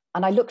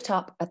 and I looked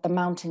up at the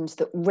mountains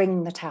that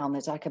ring the town.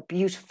 There's like a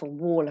beautiful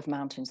wall of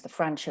mountains, the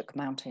Franschhoek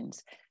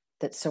Mountains,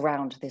 that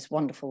surround this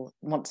wonderful,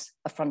 once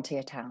a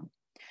frontier town.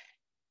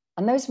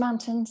 And those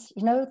mountains,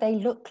 you know, they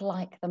look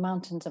like the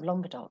mountains of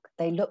Languedoc.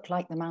 They look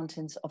like the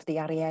mountains of the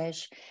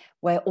Ariège,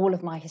 where all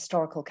of my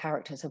historical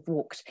characters have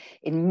walked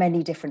in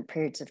many different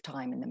periods of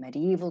time, in the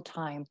medieval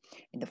time,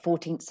 in the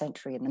 14th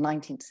century, in the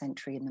 19th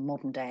century, in the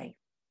modern day.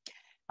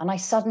 And I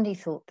suddenly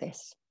thought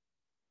this: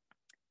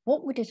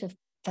 what would it have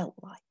felt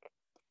like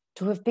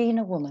to have been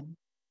a woman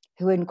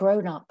who had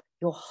grown up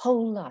your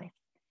whole life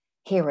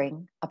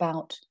hearing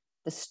about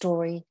the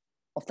story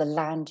of the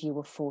land you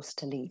were forced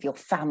to leave, your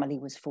family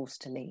was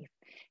forced to leave?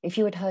 If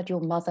you had heard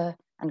your mother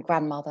and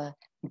grandmother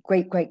and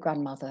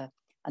great-great-grandmother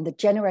and the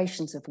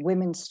generations of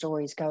women's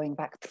stories going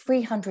back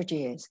 300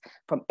 years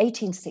from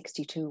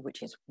 1862,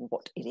 which is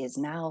what it is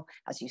now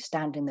as you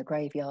stand in the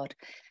graveyard,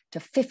 to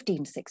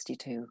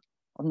 1562,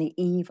 on the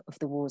eve of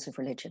the wars of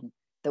religion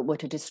that were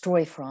to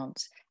destroy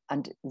France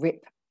and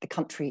rip the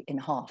country in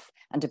half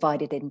and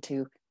divide it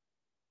into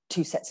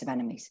two sets of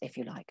enemies, if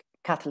you like,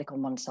 Catholic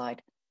on one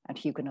side and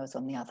Huguenots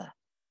on the other.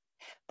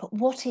 But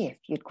what if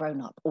you'd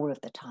grown up all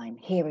of the time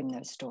hearing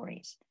those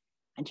stories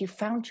and you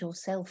found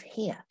yourself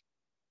here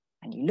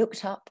and you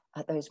looked up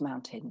at those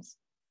mountains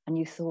and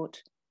you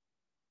thought,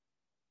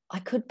 I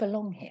could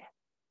belong here?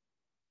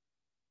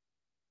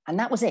 And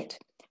that was it.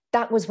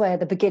 That was where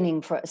the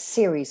beginning for a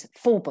series,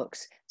 4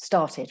 books,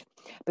 started,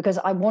 because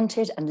I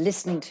wanted, and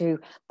listening to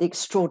the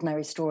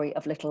extraordinary story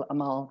of little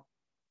Amal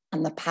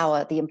and the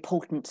power, the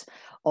importance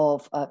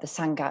of the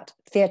Sangat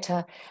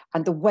theatre,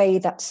 and the way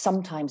that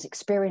sometimes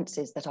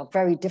experiences that are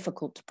very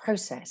difficult to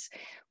process,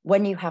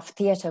 when you have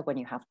theatre, when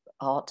you have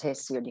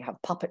artists, when you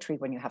have puppetry,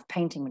 when you have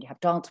painting, when you have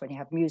dance, when you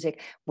have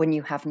music, when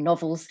you have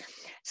novels,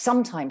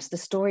 sometimes the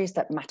stories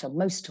that matter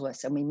most to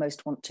us and we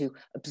most want to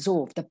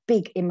absorb, the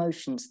big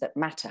emotions that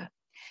matter,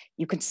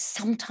 you can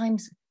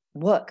sometimes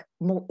work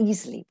more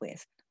easily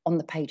with on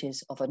the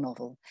pages of a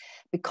novel,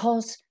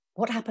 because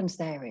what happens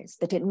there is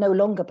that it no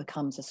longer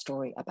becomes a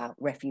story about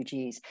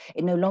refugees.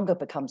 It no longer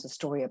becomes a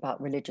story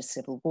about religious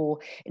civil war.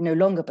 It no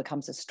longer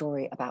becomes a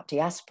story about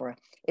diaspora.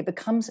 It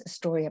becomes a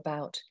story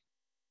about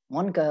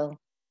one girl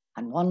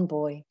and one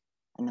boy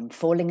and them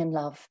falling in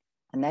love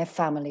and their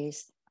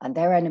families and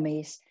their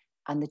enemies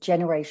and the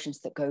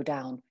generations that go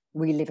down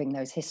reliving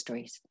those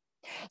histories.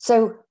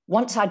 So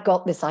once I'd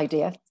got this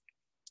idea,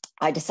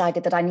 I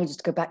decided that I needed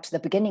to go back to the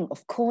beginning,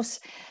 of course,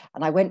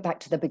 and I went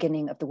back to the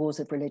beginning of the Wars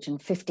of Religion,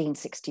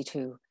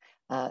 1562,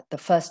 the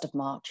 1st of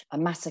March, a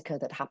massacre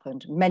that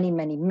happened many,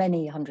 many,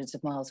 many hundreds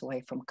of miles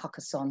away from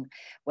Carcassonne,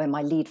 where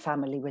my lead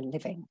family were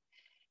living.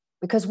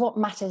 Because what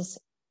matters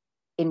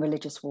in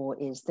religious war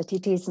is that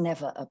it is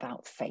never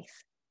about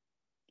faith.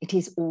 It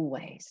is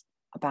always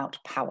about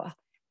power,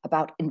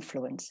 about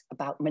influence,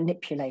 about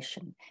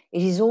manipulation.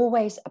 It is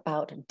always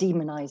about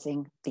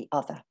demonizing the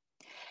other.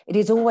 It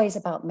is always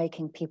about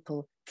making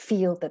people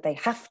feel that they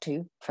have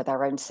to, for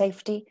their own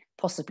safety,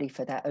 possibly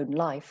for their own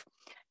life,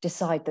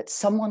 decide that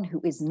someone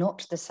who is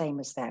not the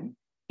same as them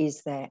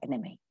is their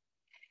enemy.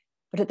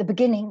 But at the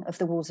beginning of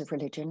the Wars of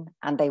Religion,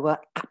 and they were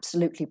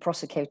absolutely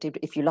prosecuted,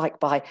 if you like,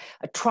 by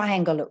a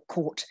triangle at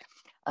court,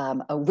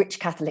 a rich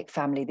Catholic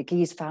family, the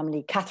Guise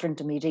family, Catherine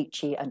de'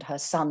 Medici and her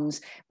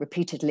sons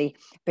repeatedly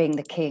being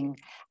the king,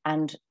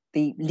 and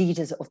the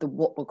leaders of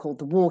what were called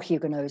the war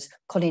Huguenots,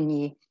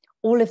 Coligny.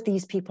 All of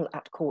these people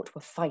at court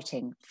were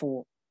fighting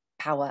for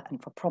power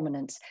and for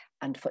prominence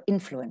and for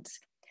influence.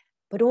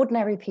 But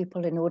ordinary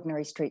people in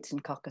ordinary streets in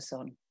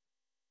Carcassonne,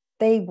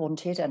 they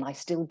wanted, and I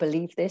still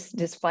believe this,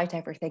 despite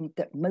everything,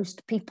 that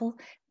most people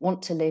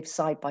want to live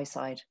side by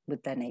side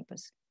with their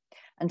neighbours.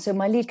 And so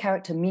my lead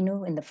character,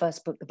 Minou, in the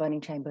first book, The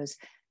Burning Chambers,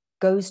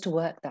 goes to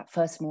work that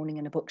first morning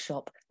in a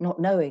bookshop, not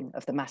knowing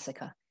of the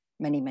massacre,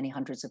 many, many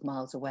hundreds of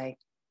miles away,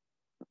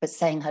 but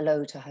saying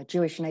hello to her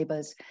Jewish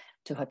neighbours,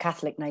 to her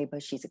Catholic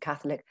neighbours, she's a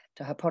Catholic,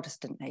 to her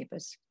Protestant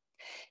neighbours.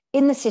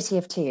 In The City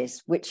of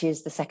Tears, which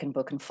is the second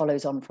book and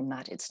follows on from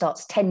that, it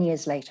starts 10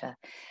 years later.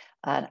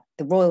 The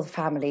royal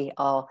family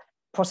are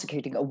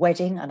prosecuting a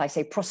wedding, and I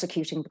say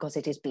prosecuting because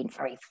it has been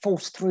very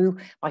forced through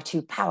by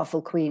 2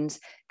 powerful queens,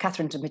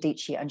 Catherine de'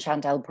 Medici and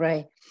Jeanne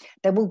d'Albret.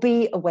 There will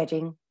be a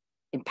wedding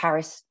in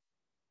Paris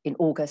in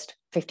August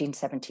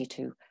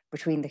 1572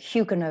 between the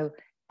Huguenot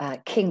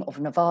King of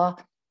Navarre,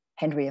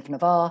 Henry of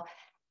Navarre,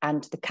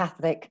 and the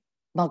Catholic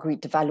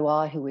Marguerite de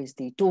Valois, who is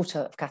the daughter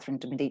of Catherine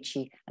de'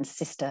 Medici and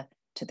sister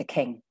to the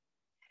king.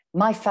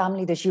 My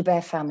family, the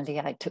Joubert family,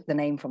 I took the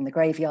name from the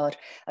graveyard,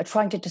 are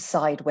trying to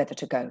decide whether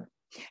to go.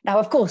 Now,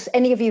 of course,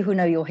 any of you who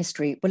know your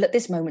history will at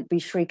this moment be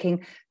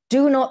shrieking,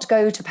 "Do not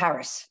go to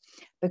Paris,"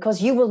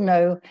 because you will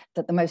know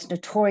that the most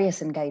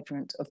notorious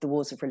engagement of the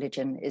wars of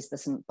religion is the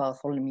St.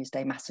 Bartholomew's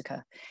Day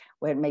massacre,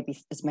 where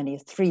maybe as many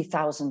as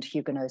 3,000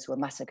 Huguenots were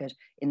massacred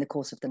in the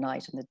course of the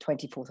night on the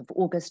 24th of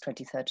August,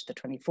 23rd to the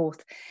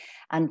 24th.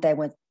 And there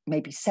were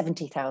maybe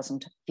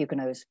 70,000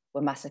 Huguenots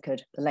were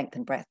massacred the length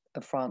and breadth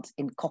of France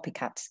in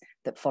copycats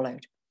that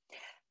followed.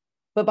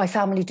 But my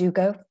family do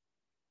go.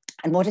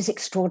 And what is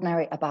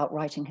extraordinary about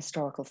writing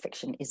historical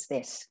fiction is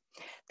this,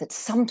 that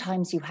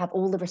sometimes you have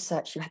all the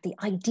research, you have the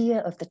idea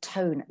of the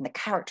tone and the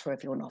character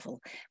of your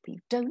novel, but you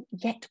don't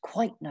yet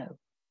quite know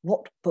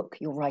what book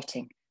you're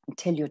writing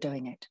until you're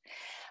doing it.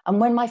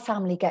 And when my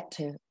family get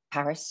to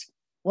Paris,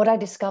 what I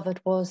discovered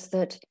was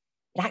that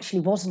it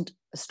actually wasn't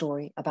a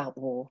story about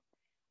war.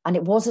 And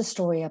it was a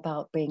story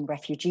about being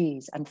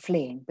refugees and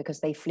fleeing because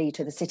they flee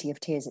to the city of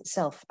tears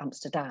itself,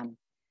 Amsterdam.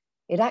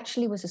 It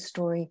actually was a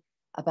story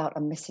about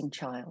a missing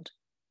child.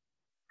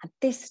 And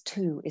this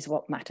too is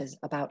what matters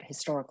about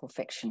historical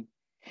fiction,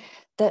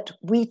 that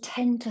we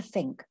tend to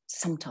think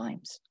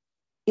sometimes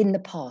in the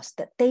past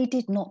that they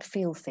did not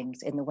feel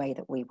things in the way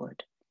that we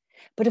would.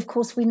 But of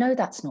course, we know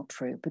that's not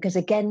true, because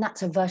again,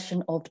 that's a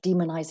version of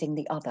demonizing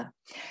the other.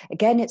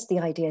 Again, it's the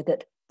idea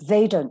that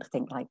they don't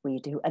think like we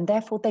do, and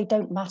therefore they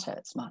don't matter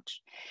as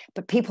much.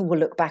 But people will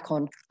look back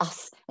on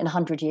us in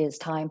 100 years'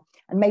 time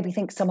and maybe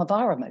think some of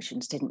our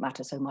emotions didn't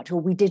matter so much,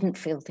 or we didn't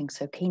feel things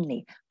so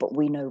keenly, but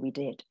we know we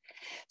did.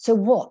 So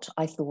what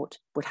I thought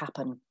would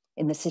happen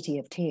in the City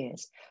of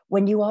Tears,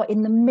 when you are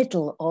in the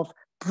middle of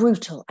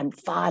brutal and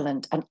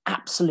violent and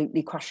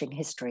absolutely crushing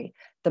history,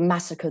 the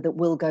massacre that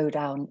will go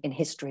down in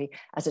history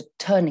as a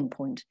turning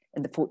point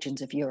in the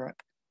fortunes of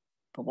Europe.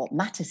 But what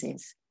matters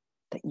is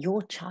that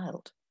your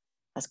child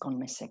has gone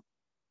missing.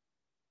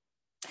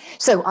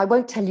 So I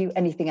won't tell you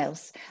anything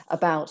else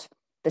about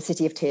the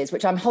City of Tears,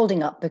 which I'm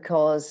holding up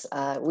because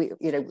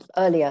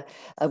earlier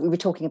we were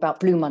talking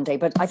about Blue Monday,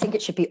 but I think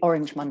it should be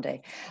Orange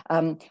Monday.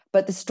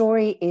 But the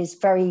story is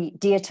very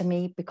dear to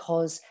me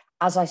because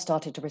as I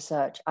started to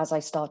research, as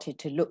I started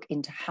to look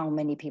into how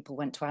many people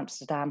went to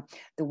Amsterdam,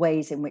 the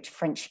ways in which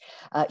French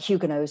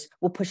Huguenots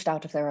were pushed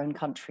out of their own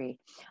country,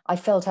 I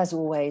felt, as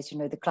always,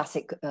 the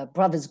classic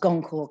Brothers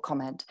Goncourt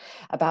comment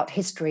about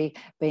history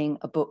being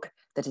a book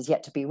that is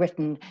yet to be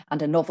written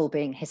and a novel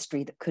being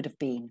history that could have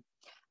been.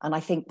 And I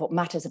think what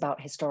matters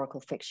about historical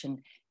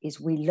fiction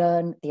is we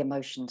learn the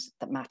emotions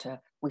that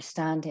matter. We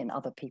stand in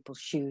other people's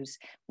shoes.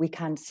 We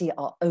can see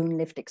our own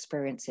lived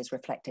experiences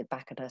reflected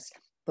back at us.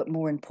 But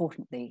more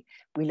importantly,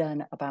 we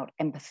learn about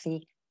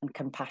empathy and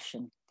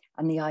compassion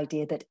and the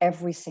idea that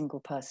every single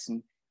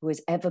person who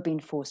has ever been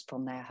forced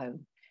from their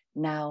home,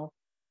 now,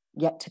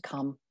 yet to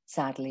come,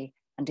 sadly,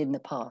 and in the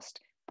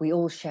past, we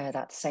all share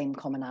that same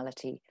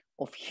commonality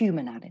of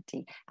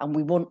humanity. And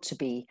we want to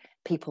be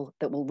people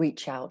that will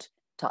reach out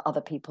to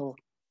other people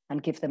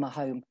and give them a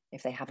home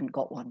if they haven't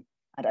got one,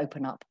 and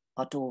open up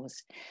our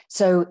doors.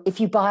 So if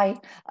you buy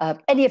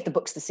any of the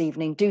books this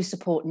evening, do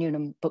support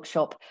Newnham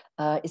Bookshop.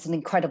 It's an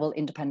incredible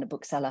independent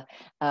bookseller,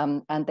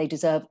 and they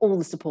deserve all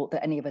the support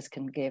that any of us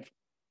can give.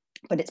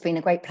 But it's been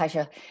a great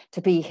pleasure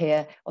to be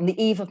here on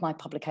the eve of my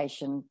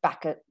publication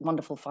back at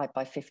wonderful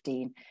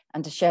 5x15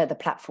 and to share the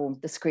platform,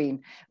 the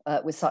screen,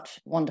 with such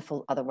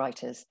wonderful other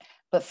writers.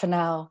 But for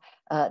now,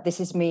 this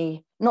is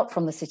me, not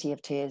from the City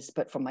of Tears,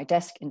 but from my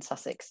desk in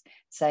Sussex,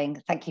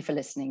 saying thank you for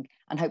listening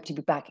and hope to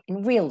be back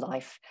in real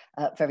life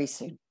very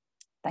soon.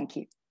 Thank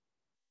you.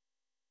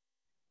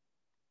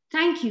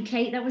 Thank you,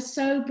 Kate. That was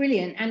so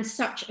brilliant and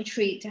such a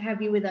treat to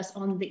have you with us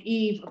on the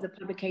eve of the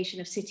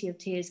publication of City of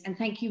Tears. And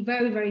thank you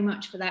very, very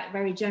much for that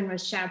very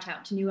generous shout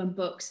out to Newnham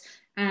Books,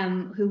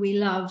 who we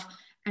love.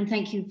 And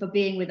thank you for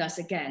being with us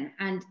again.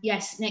 And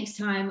yes, next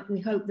time we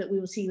hope that we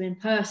will see you in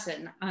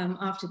person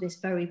after this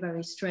very,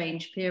 very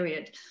strange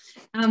period.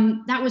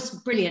 That was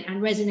brilliant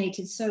and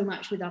resonated so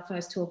much with our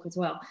first talk as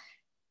well.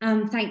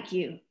 Thank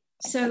you.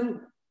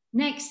 So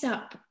next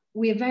up,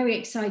 we are very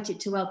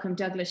excited to welcome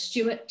Douglas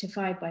Stuart to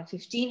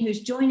 5x15, who's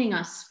joining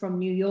us from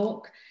New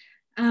York.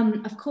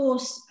 Of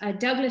course,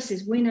 Douglas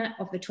is winner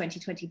of the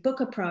 2020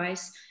 Booker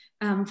Prize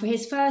for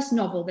his first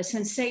novel, the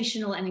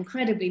sensational and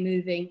incredibly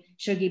moving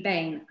Shuggie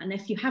Bain. And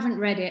if you haven't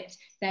read it,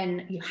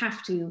 then you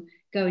have to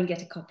go and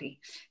get a copy.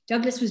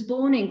 Douglas was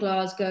born in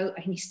Glasgow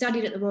and he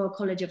studied at the Royal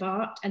College of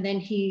Art, and then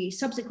he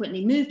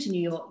subsequently moved to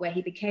New York where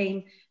he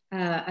became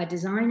a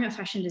designer, a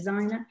fashion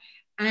designer.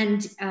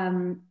 And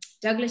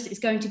Douglas is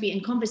going to be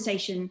in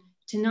conversation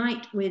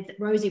tonight with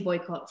Rosie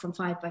Boycott from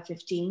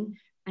 5x15,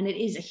 and it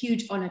is a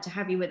huge honor to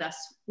have you with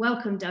us.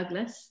 Welcome,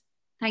 Douglas.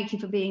 Thank you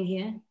for being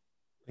here.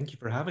 Thank you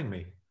for having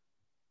me.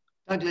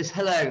 Douglas,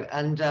 hello,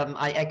 and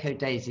I echo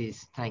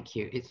Daisy's thank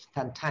you. It's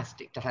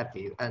fantastic to have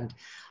you, and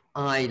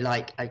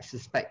I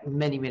suspect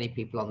many, many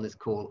people on this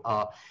call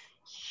are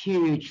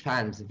huge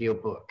fans of your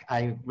book.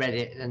 I read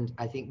it, and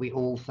I think we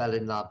all fell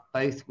in love,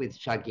 both with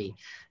Shuggie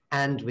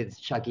and with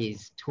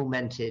Shuggie's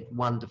tormented,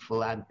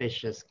 wonderful,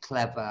 ambitious,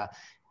 clever,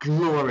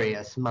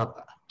 glorious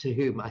mother, to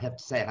whom I have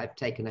to say I've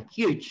taken a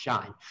huge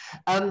shine.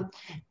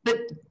 But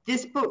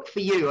this book for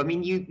you, I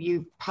mean,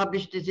 you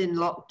published it in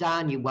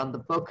lockdown, you won the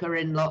Booker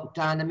in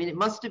lockdown. I mean, it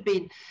must have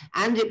been,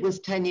 and it was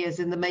 10 years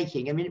in the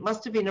making. I mean, it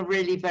must have been a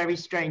really very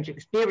strange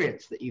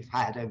experience that you've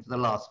had over the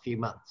last few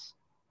months.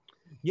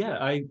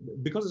 Yeah,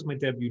 because it's my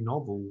debut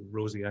novel,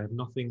 Rosie, I have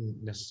nothing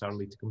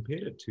necessarily to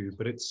compare it to,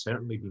 but it's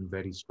certainly been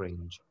very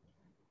strange.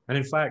 And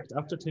in fact,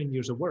 after 10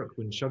 years of work,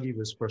 when Shuggie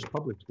was first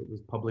published, it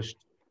was published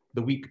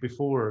the week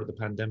before the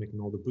pandemic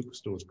and all the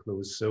bookstores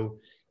closed. So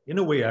in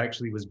a way, I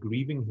actually was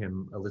grieving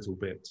him a little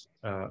bit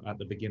at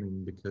the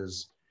beginning,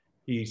 because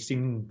he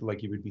seemed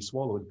like he would be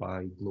swallowed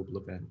by global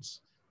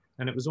events.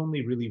 And it was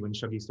only really when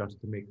Shuggie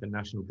started to make the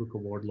National Book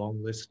Award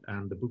long list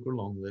and the Booker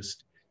long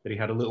list that he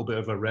had a little bit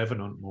of a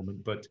revenant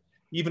moment. But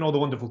even all the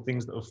wonderful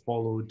things that have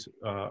followed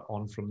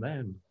on from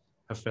then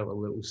have felt a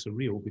little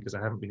surreal, because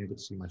I haven't been able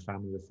to see my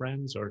family or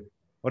friends, or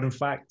in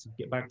fact,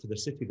 get back to the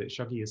city that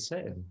Shuggie is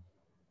set in.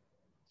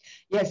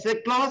 Yes, so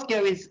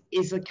Glasgow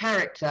is a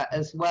character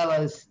as well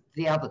as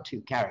the other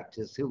two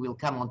characters who we'll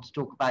come on to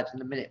talk about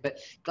in a minute. But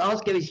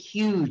Glasgow is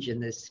huge in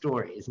this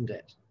story, isn't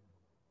it?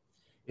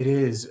 It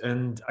is,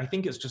 and I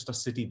think it's just a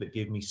city that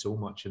gave me so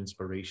much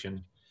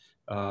inspiration.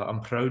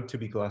 I'm proud to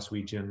be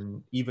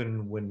Glaswegian,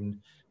 even when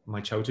my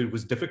childhood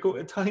was difficult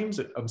at times.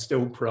 I'm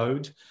still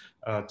proud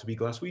to be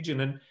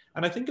Glaswegian.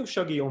 And I think of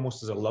Shuggie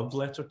almost as a love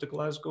letter to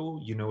Glasgow.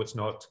 You know, it's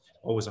not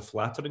always a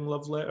flattering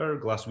love letter.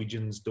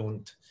 Glaswegians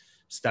don't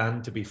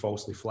stand to be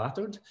falsely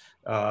flattered.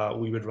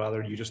 We would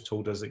rather you just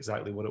told us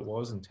exactly what it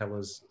was and tell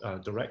us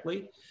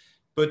directly.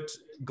 But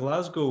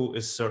Glasgow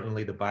is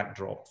certainly the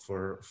backdrop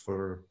for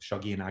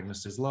Shuggie and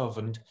Agnes's love.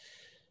 And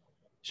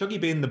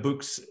Shuggie Bain, the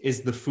books,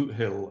 is the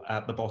foothill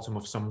at the bottom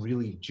of some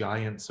really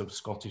giants of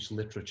Scottish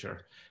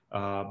literature.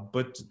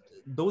 But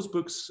those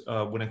books,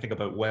 when I think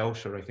about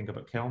Welsh, or I think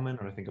about Kelman,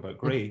 or I think about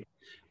Gray,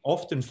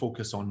 often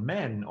focus on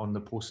men, on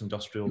the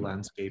post-industrial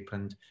landscape,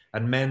 and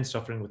men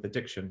suffering with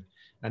addiction.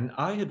 And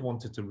I had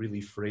wanted to really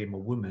frame a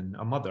woman,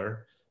 a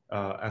mother,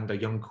 and a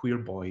young queer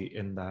boy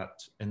in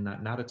that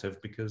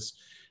narrative, because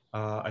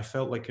I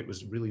felt like it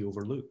was really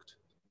overlooked.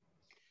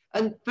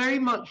 And very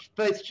much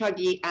both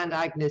Shuggie and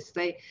Agnes,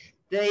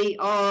 they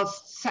are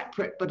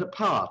separate but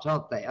apart,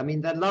 aren't they? I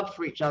mean, their love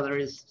for each other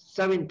is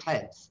so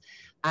intense.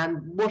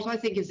 And what I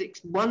think is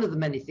one of the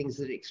many things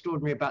that are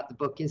extraordinary about the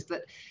book is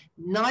that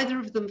neither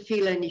of them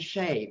feel any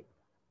shame.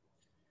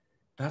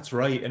 That's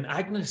right. And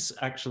Agnes,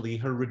 actually,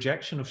 her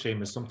rejection of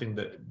shame is something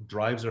that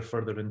drives her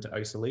further into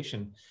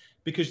isolation.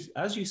 Because,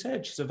 as you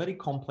said, she's a very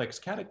complex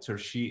character.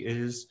 She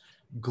is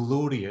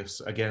glorious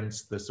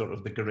against the sort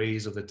of the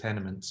greys of the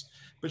tenements.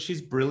 But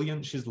she's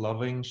brilliant, she's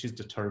loving, she's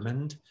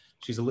determined,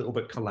 she's a little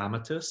bit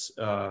calamitous.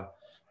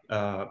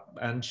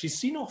 And she's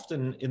seen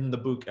often in the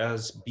book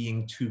as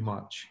being too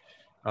much.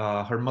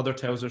 Her mother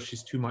tells her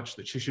she's too much,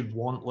 that she should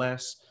want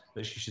less,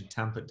 that she should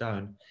tamp it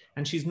down.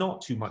 And she's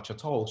not too much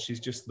at all.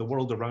 She's just, the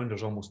world around her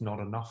is almost not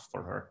enough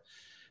for her.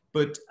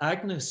 But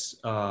Agnes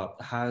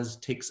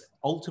takes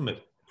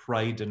ultimate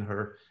pride in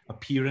her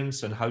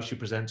appearance and how she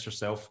presents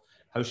herself,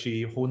 how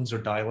she hones her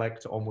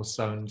dialect to almost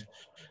sound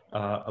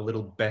a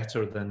little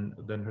better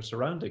than her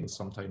surroundings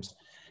sometimes.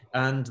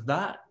 And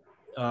that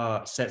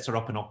sets her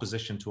up in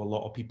opposition to a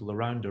lot of people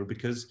around her,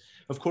 because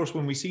of course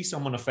when we see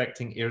someone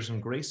affecting airs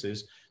and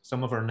graces,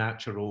 some of our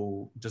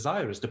natural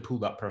desire is to pull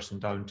that person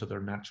down to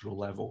their natural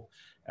level,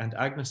 and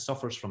Agnes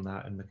suffers from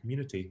that in the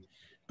community.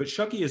 But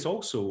Shuggie is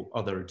also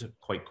othered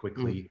quite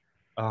quickly.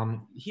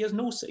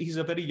 He's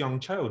a very young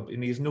child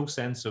and he has no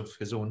sense of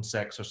his own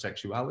sex or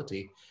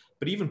sexuality,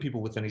 but even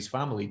people within his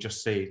family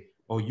just say,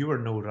 oh, you are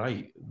no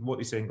right. What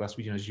they say in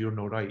Glaswegian is, you're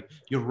no right,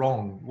 you're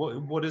wrong,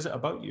 what is it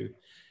about you?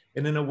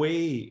 And in a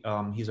way,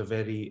 he's a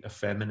very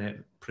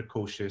effeminate,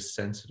 precocious,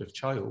 sensitive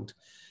child.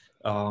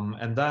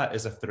 And that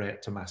is a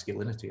threat to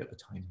masculinity at the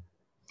time.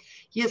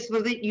 Yes,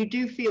 well, you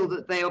do feel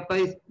that they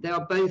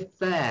are both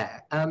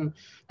there. And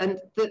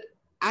that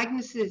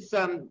Agnes's,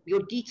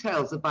 your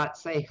details about,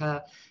 say,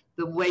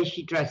 the way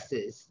she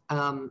dresses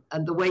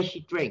and the way she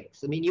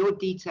drinks. I mean, your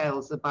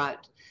details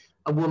about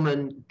a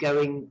woman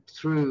going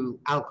through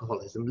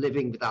alcoholism,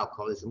 living with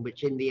alcoholism,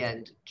 which in the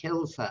end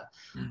kills her,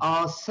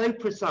 are so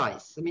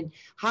precise. I mean,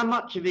 how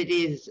much of it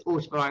is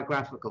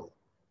autobiographical?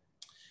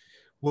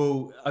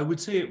 Well, I would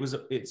say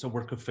it's a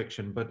work of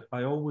fiction, but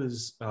I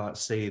always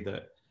say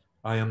that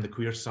I am the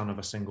queer son of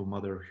a single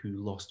mother who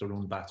lost her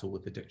own battle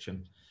with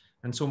addiction.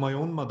 And so my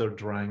own mother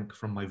drank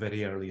from my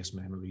very earliest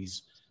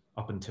memories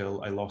up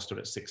until I lost her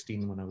at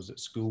 16 when I was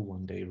at school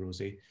one day,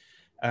 Rosie.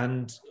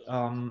 And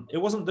it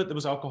wasn't that there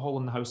was alcohol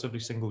in the house every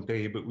single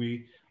day, but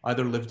we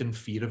either lived in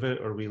fear of it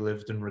or we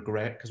lived in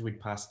regret because we'd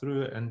passed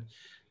through it. And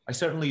I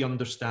certainly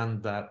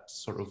understand that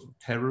sort of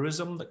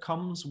terrorism that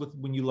comes with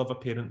when you love a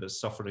parent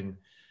that's suffering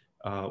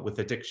with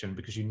addiction,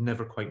 because you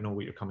never quite know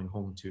what you're coming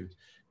home to.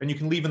 And you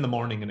can leave in the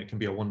morning and it can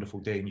be a wonderful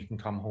day, and you can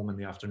come home in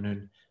the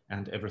afternoon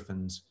and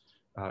everything's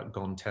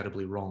gone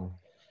terribly wrong.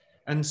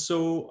 And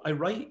so I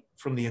write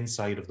from the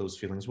inside of those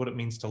feelings, what it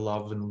means to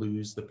love and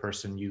lose the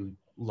person you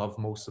love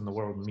most in the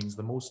world, means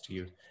the most to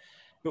you.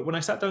 But when I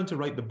sat down to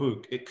write the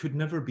book, it could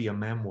never be a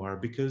memoir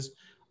because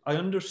I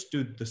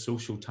understood the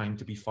social time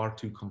to be far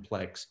too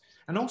complex,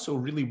 and also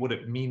really what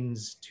it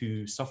means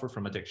to suffer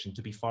from addiction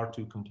to be far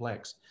too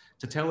complex.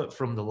 To tell it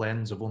from the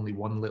lens of only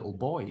one little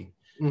boy,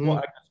 what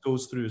Agnes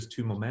goes through is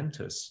too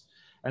momentous.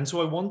 And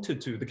so I wanted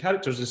to, the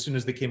characters, as soon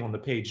as they came on the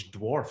page,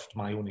 dwarfed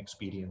my own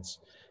experience.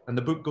 And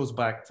the book goes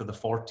back to the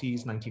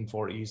 40s,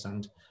 1940s,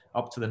 and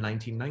up to the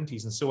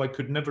 1990s. And so I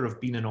could never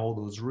have been in all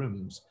those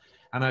rooms.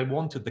 And I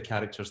wanted the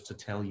characters to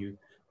tell you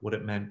what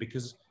it meant,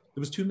 because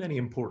there was too many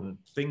important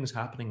things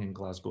happening in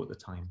Glasgow at the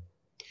time.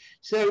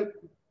 So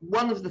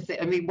one of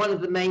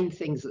the main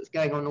things that's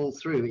going on all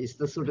through is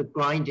the sort of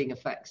grinding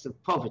effects of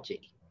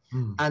poverty.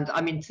 And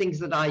I mean, things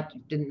that I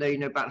didn't know, you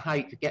know, about how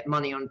you could get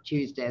money on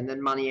Tuesday and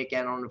then money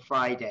again on a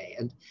Friday.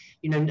 And,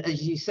 you know,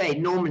 as you say,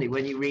 normally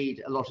when you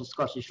read a lot of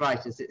Scottish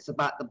writers, it's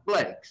about the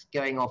blokes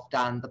going off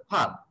down the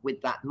pub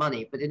with that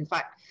money. But in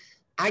fact,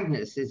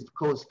 Agnes is, of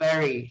course,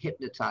 very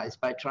hypnotized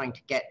by trying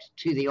to get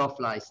to the off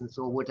license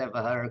or whatever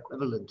her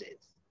equivalent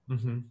is.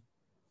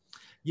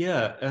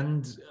 Yeah,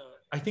 and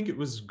I think it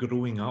was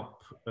growing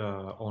up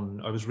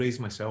I was raised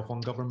myself on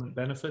government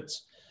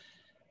benefits.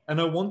 And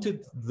I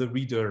wanted the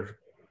reader,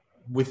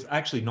 with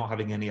actually not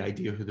having any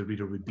idea who the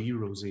reader would be,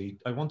 Rosie,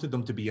 I wanted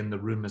them to be in the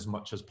room as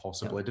much as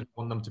possible. I didn't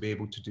want them to be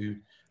able to do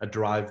a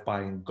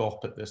drive-by and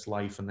gawp at this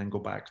life and then go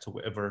back to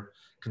whatever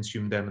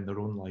consumed them in their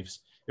own lives.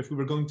 If we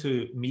were going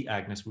to meet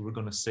Agnes, we were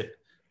going to sit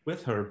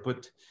with her,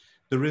 but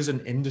there is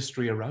an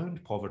industry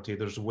around poverty.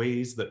 There's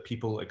ways that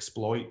people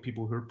exploit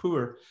people who are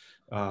poor,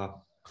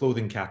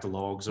 clothing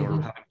catalogs, or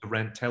having to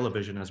rent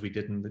television as we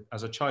did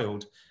as a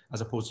child,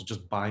 as opposed to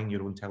just buying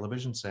your own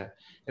television set.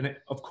 And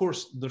of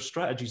course, there's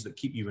strategies that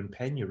keep you in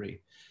penury.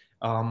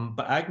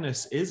 But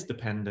Agnes is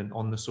dependent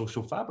on the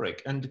social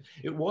fabric. And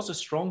it was a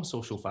strong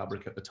social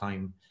fabric at the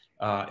time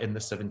in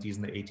the 70s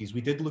and the 80s. We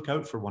did look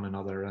out for one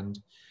another. And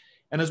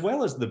as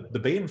well as the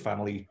Bain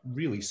family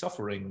really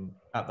suffering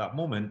at that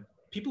moment,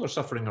 people are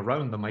suffering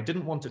around them. I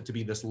didn't want it to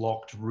be this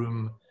locked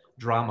room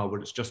drama where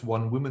it's just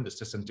one woman that's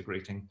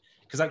disintegrating,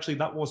 because actually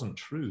that wasn't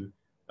true.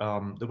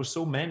 There were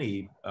so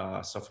many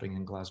suffering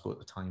in Glasgow at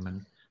the time.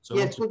 And so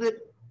yes, well,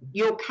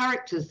 your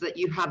characters that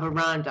you have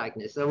around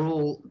Agnes are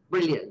all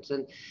brilliant.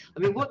 And I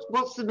mean,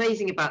 what's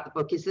amazing about the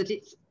book is that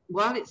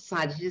while it's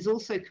sad, it is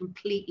also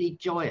completely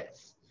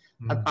joyous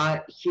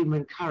about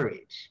human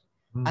courage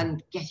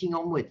and getting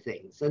on with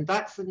things. And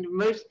that's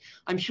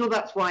I'm sure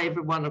that's why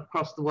everyone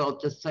across the world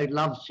just so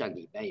loves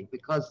Shuggie Bain,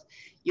 because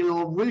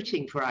you're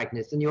rooting for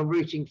Agnes and you're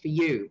rooting for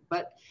you.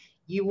 But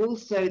you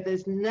also,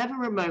 there's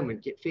never a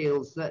moment it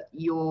feels that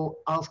you're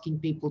asking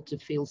people to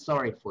feel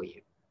sorry for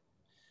you.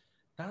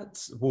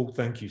 Well,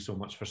 thank you so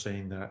much for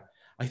saying that.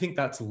 I think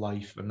that's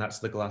life, and that's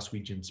the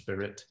Glaswegian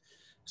spirit.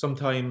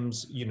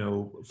 Sometimes, you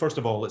know, first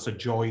of all, it's a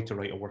joy to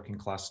write a working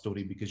class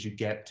story because you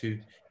get to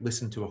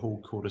listen to a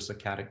whole chorus of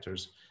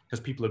characters, because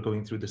people are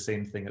going through the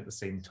same thing at the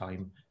same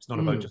time. It's not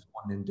about just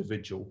one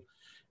individual.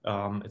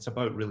 It's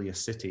about really a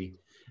city.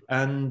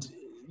 And,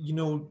 you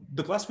know,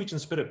 the Glaswegian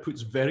spirit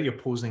puts very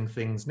opposing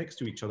things next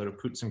to each other. It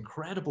puts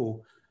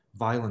incredible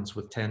violence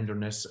with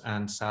tenderness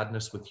and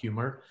sadness with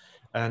humor.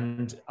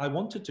 And I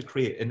wanted to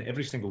create in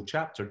every single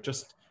chapter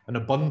just an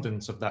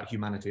abundance of that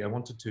humanity. I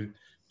wanted to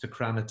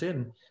cram it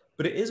in.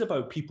 But it is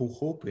about people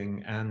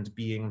hoping and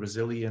being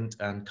resilient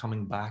and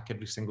coming back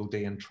every single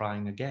day and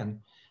trying again.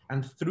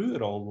 And through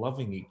it all,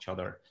 loving each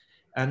other.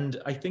 And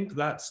I think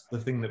that's the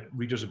thing that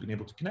readers have been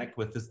able to connect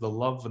with, is the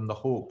love and the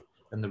hope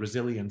and the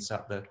resilience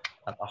at the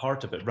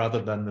heart of it,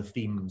 rather than the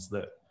themes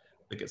that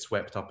get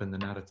swept up in the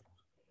narrative.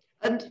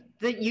 And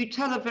you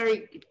tell a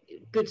very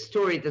good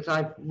story that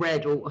I've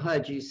read or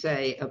heard you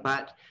say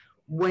about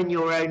when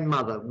your own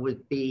mother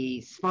would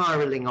be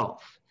spiraling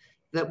off,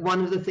 that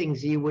one of the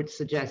things you would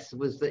suggest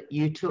was that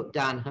you took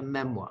down her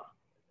memoir.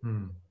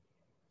 And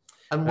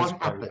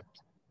what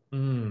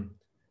happened?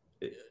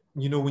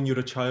 You know, when you're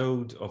a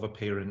child of a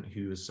parent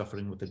who is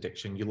suffering with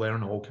addiction, you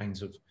learn all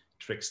kinds of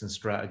tricks and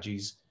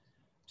strategies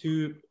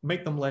to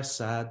make them less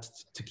sad,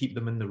 to keep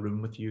them in the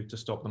room with you, to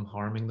stop them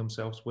harming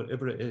themselves,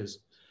 whatever it is.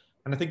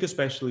 And I think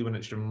especially when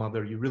it's your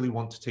mother, you really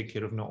want to take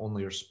care of not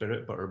only her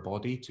spirit, but her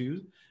body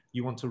too.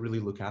 You want to really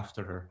look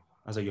after her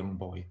as a young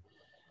boy.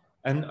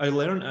 And I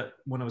learned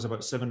when I was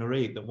about 7 or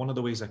 8 that one of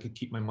the ways I could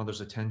keep my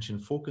mother's attention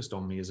focused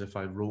on me is if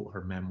I wrote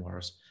her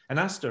memoirs and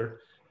asked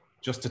her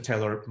just to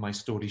tell her my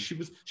story.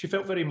 She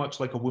felt very much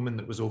like a woman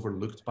that was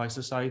overlooked by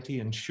society.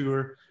 And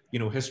sure, you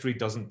know, history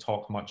doesn't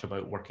talk much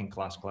about working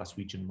class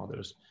Glaswegian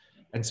mothers.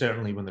 And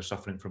certainly when they're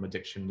suffering from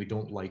addiction, we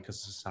don't like as a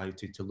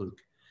society to look.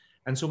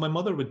 And so my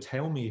mother would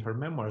tell me her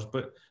memoirs,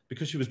 but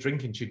because she was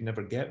drinking, she'd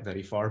never get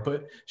very far.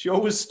 But she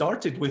always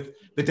started with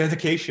the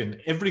dedication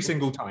every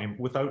single time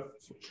without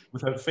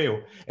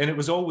fail. And it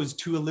was always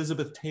to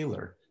Elizabeth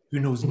Taylor, who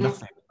knows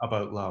nothing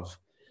about love.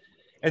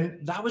 And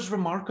that was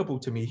remarkable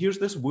to me. Here's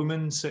this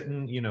woman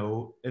sitting, you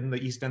know, in the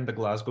East End of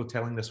Glasgow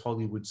telling this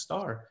Hollywood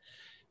star.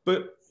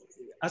 But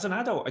as an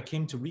adult, I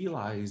came to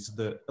realize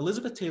that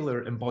Elizabeth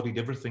Taylor embodied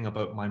everything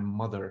about my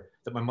mother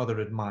that my mother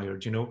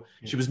admired. You know,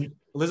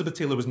 Elizabeth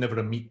Taylor was never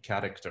a meek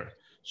character.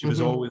 She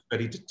was always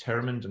very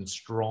determined and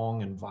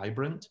strong and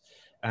vibrant,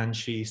 and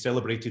she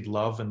celebrated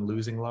love and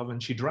losing love,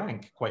 and she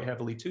drank quite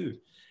heavily too.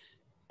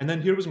 And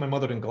then here was my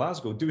mother in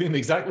Glasgow doing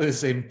exactly the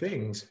same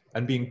things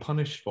and being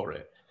punished for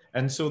it.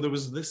 And so there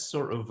was this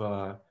sort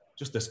of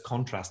just this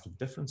contrast of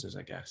differences,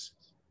 I guess.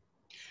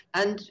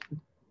 And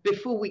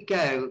before we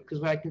go,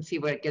 because I can see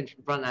we're going to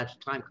run out of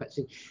time quite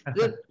soon,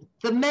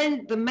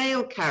 the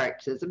male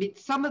characters, I mean,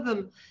 some of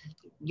them,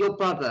 your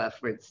brother,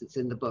 for instance,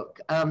 in the book,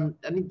 I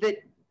mean,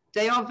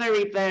 they are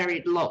very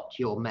varied lot,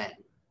 your men.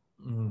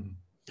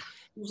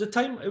 It was a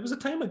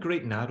time of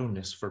great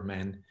narrowness for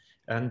men.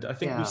 And I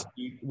think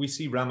we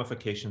see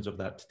ramifications of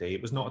that today.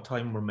 It was not a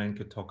time where men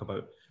could talk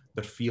about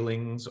their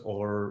feelings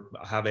or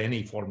have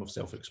any form of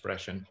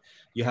self-expression.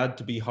 You had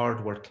to be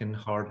hard-working,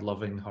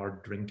 hard-loving,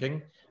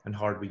 hard-drinking, and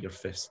hard with your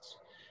fists.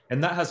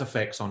 And that has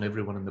effects on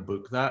everyone in the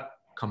book. That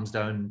comes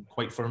down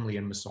quite firmly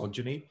in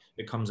misogyny.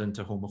 It comes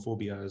into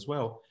homophobia as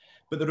well.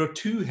 But there are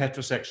two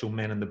heterosexual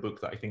men in the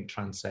book that I think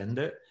transcend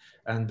it,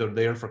 and they're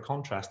there for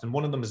contrast. And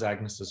one of them is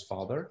Agnes's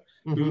father,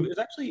 who is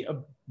actually a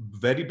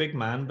very big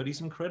man, but he's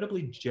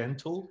incredibly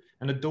gentle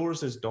and adores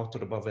his daughter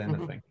above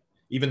anything,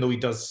 even though he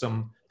does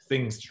some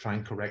things to try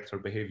and correct her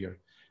behavior.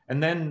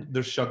 And then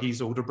there's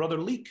Shuggie's older brother,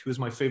 Leek, who is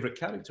my favorite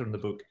character in the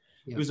book,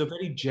 who's a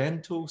very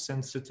gentle,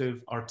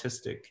 sensitive,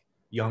 artistic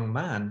young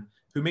man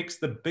who makes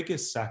the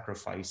biggest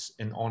sacrifice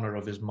in honor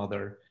of his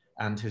mother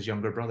and his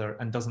younger brother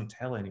and doesn't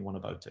tell anyone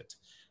about it.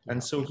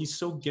 And so he's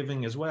so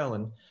giving as well.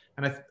 And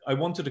I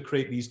wanted to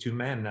create these two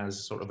men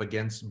as sort of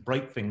against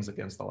bright things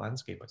against the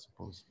landscape, I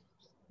suppose.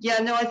 Yeah,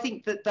 no, I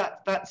think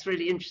that's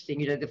really interesting.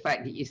 You know, the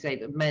fact that you say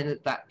that men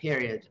at that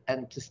period,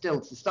 and to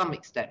some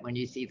extent, when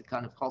you see the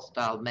kind of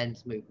hostile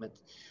men's movement,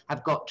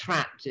 have got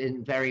trapped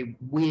in very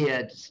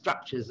weird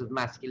structures of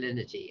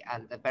masculinity,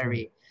 and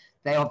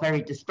they are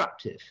very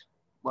destructive,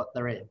 what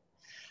they're in.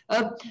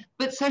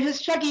 But so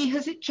has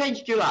it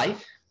changed your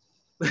life?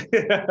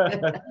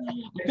 I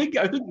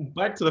think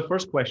back to the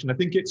first question, I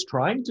think it's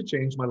trying to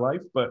change my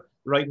life, but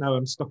right now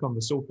I'm stuck on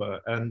the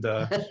sofa, and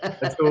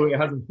so it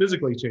hasn't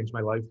physically changed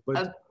my life.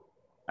 But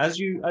as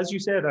you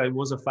said, I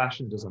was a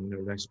fashion designer.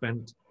 I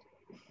spent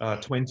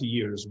 20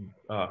 years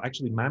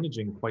actually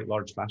managing quite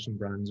large fashion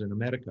brands in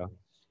America.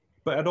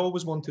 But I'd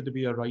always wanted to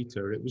be a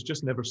writer. It was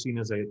just never seen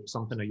as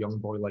something a young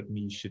boy like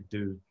me should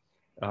do.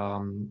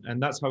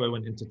 And that's how I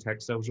went into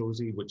Textiles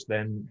Rosie, which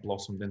then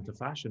blossomed into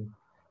fashion.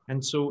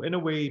 And so in a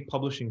way,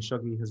 publishing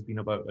Shuggie has been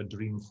about a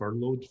dream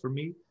furloughed for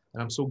me.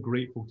 And I'm so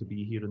grateful to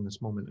be here in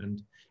this moment.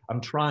 And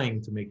I'm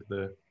trying to make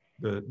the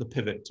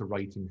pivot to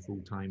writing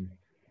full time.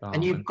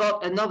 And you've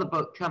got another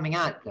book coming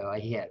out, though, I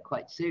hear,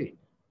 quite soon.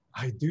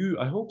 I do.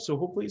 I hope so.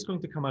 Hopefully it's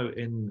going to come out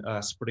in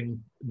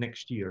spring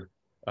next year.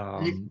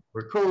 And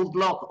it's called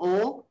Loch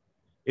Awe?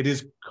 It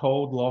is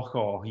called Loch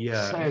Awe,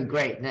 yeah. So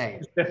great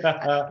name.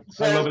 I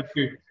love it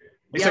too.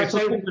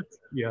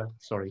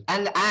 Sorry.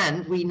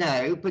 And we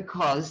know,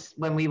 because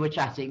when we were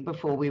chatting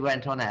before we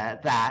went on air,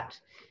 that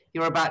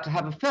you're about to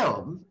have a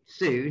film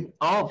soon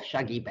of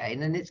Shuggie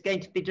Bain, and it's going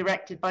to be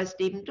directed by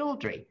Stephen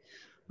Daldry,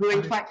 who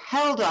in fact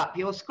held up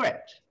your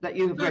script that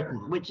you've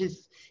written,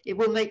 it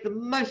will make the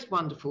most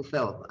wonderful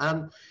film.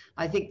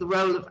 I think the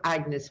role of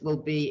Agnes will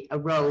be a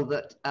role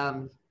that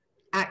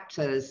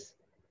actors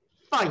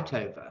fight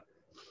over,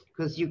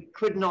 because you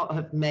could not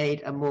have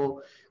made a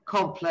more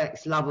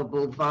complex,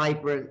 lovable,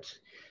 vibrant,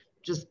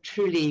 just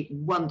truly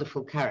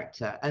wonderful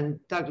character. And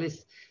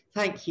Douglas,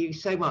 thank you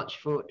so much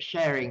for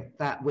sharing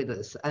that with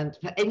us. And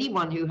for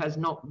anyone who has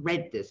not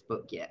read this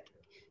book yet,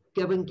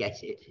 go and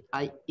get it.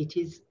 It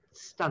is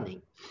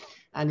stunning,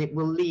 and it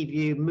will leave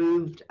you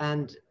moved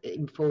and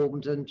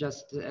informed and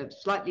just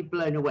slightly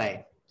blown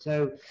away.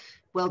 So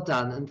well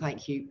done, and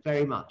thank you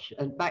very much.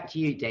 And back to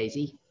you,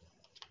 Daisy.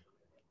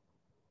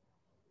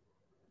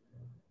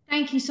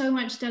 Thank you so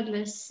much,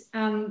 Douglas.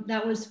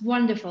 That was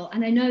wonderful.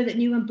 And I know that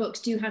Newman Books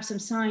do have some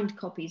signed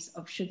copies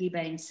of Shuggie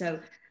Bain. So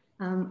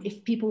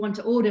if people want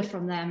to order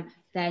from them,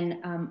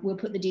 then we'll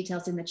put the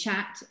details in the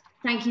chat.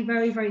 Thank you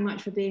very, very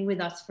much for being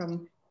with us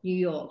from New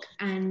York.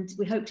 And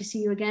we hope to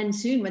see you again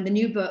soon when the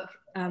new book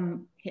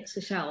hits the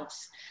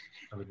shelves.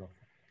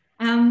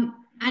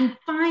 And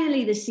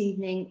finally this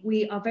evening,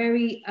 we are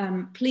very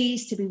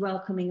pleased to be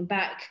welcoming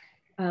back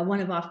one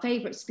of our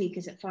favorite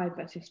speakers at 5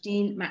 by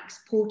 15,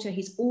 Max Porter.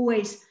 He's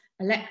always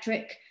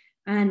electric,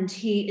 and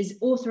he is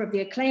author of the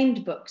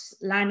acclaimed books,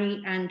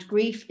 Lanny and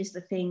Grief is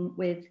the Thing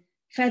with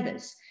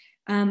Feathers.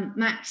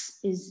 Max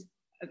is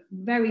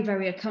very,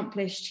 very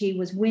accomplished. He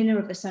was winner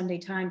of the Sunday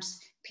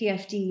Times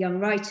PFD Young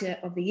Writer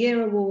of the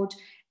Year Award,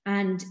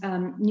 and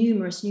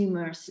numerous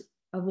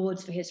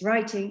awards for his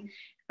writing.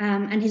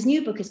 And his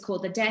new book is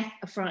called The Death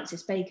of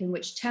Francis Bacon,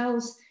 which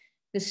tells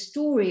the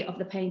story of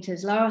the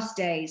painter's last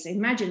days,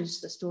 imagines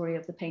the story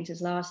of the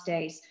painter's last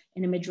days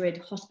in a Madrid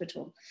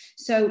hospital.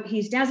 So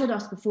he's dazzled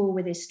us before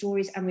with his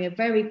stories, and we are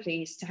very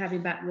pleased to have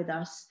him back with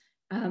us.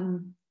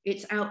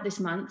 It's out this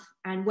month,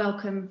 and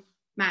welcome,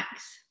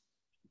 Max.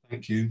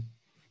 Thank you.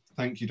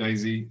 Thank you,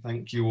 Daisy.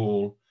 Thank you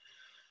all.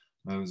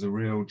 It was a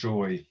real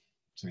joy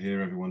to hear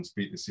everyone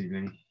speak this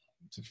evening,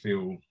 to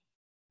feel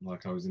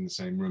like I was in the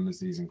same room as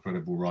these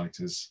incredible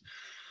writers.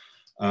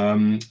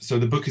 So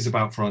the book is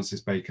about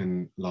Francis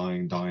Bacon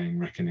lying, dying,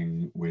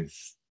 reckoning with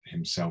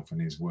himself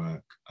and his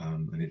work,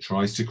 and it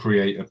tries to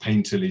create a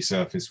painterly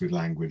surface with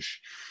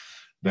language,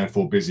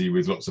 therefore busy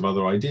with lots of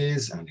other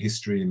ideas and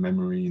history and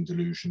memory and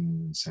delusion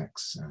and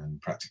sex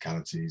and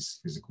practicalities,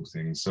 physical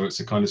things. So it's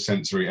a kind of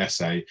sensory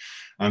essay.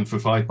 And for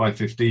 5 by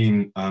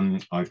 15,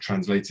 I've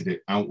translated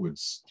it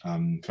outwards,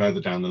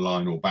 further down the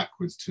line or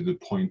backwards to the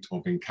point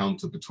of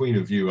encounter between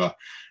a viewer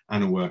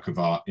and a work of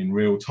art in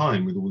real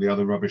time, with all the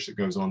other rubbish that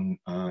goes on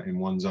in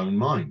one's own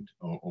mind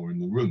or in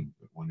the room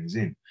that one is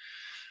in.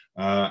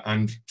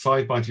 And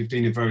 5 by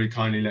 15 have very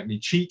kindly let me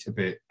cheat a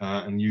bit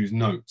and use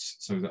notes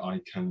so that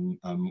I can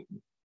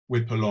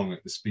whip along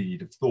at the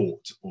speed of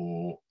thought,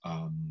 or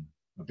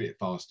a bit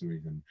faster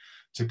even,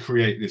 to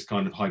create this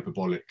kind of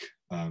hyperbolic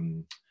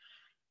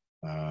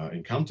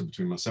encounter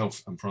between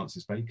myself and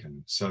Francis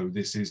Bacon. So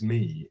this is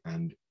me,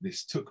 and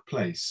this took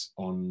place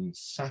on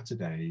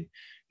Saturday,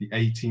 the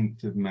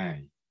 18th of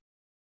May,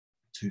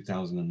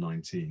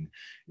 2019,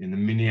 in the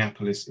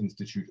Minneapolis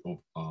Institute of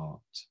Art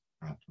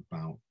at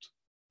about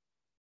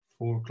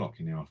 4 o'clock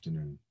in the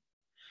afternoon.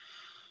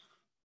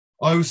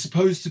 I was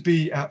supposed to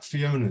be at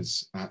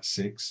Fiona's at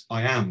 6.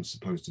 I am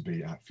supposed to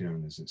be at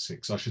Fiona's at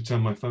 6. I should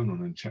turn my phone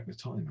on and check the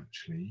time,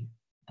 actually,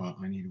 but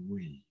I need a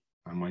wee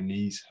and my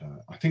knees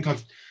hurt. I think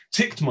I've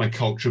ticked my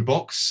culture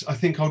box. I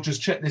think I'll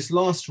just check this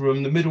last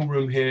room, the middle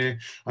room here,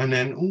 and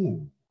then,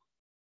 ooh,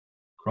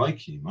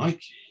 crikey,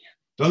 Mikey,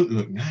 don't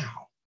look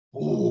now.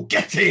 Oh,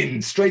 get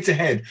in, straight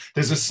ahead.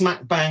 There's a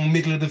smack bang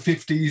middle of the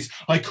 50s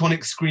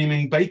iconic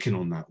screaming Bacon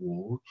on that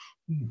wall.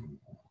 Ooh.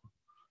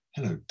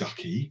 Hello,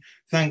 ducky.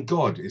 Thank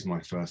God is my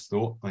first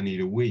thought. I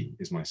need a wee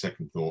is my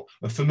second thought.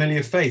 A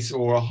familiar face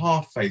or a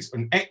half face,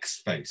 an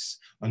X face,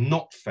 a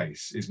not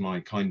face is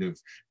my kind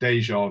of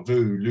deja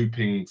vu,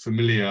 looping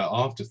familiar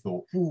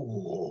afterthought.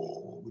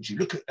 Ooh, would you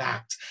look at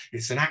that?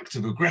 It's an act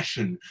of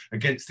aggression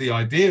against the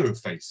idea of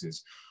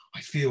faces.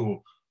 I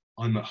feel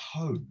I'm at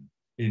home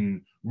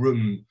in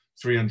room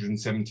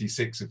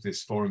 376 of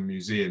this foreign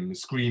museum. The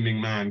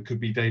screaming man could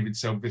be David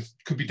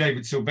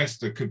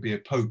Sylvester, could be a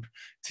pope.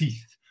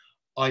 Teeth,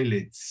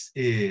 eyelids,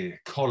 ear,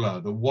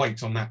 collar, the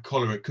white on that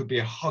collar. It could be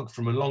a hug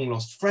from a long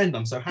lost friend.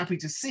 I'm so happy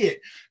to see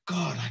it.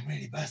 God, I'm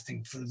really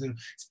bursting through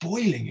it's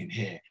boiling in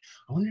here.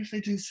 I wonder if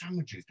they do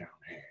sandwiches down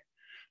here.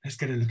 Let's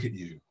get a look at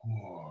you.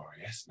 Oh,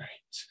 yes, mate.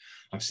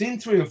 I've seen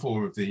 3 or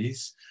 4 of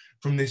these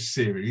from this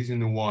series in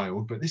the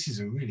wild, but this is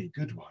a really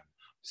good one.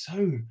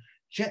 So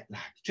jet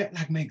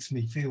lag makes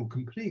me feel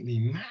completely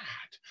mad.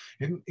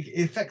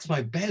 It affects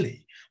my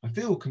belly. I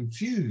feel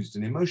confused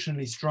and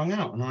emotionally strung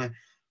out, and I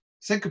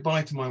said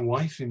goodbye to my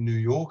wife in New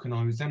York, and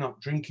I was then up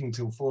drinking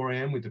till 4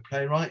 a.m. with the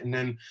playwright, and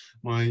then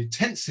my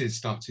tenses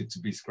started to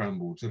be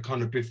scrambled, to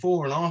kind of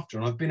before and after,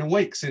 and I've been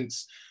awake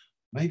since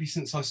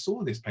I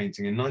saw this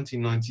painting in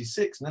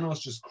 1996, and then I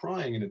was just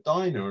crying in a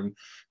diner, and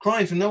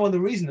crying for no other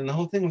reason, and the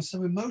whole thing was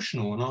so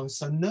emotional, and I was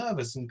so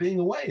nervous, and being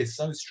away is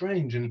so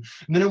strange. And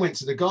then I went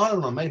to the gala,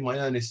 and I made my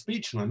earnest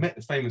speech, and I met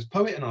the famous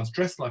poet, and I was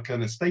dressed like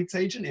an estate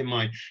agent in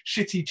my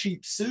shitty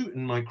cheap suit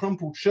and my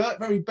crumpled shirt,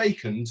 very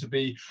Bacon to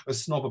be a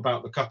snob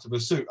about the cut of a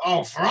suit.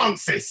 Oh,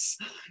 Francis!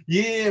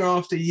 Year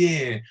after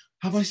year,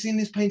 have I seen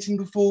this painting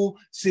before?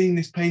 Seeing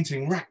this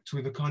painting racked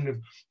with a kind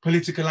of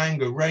political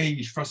anger,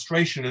 rage,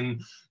 frustration,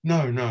 and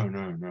no.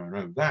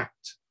 That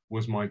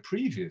was my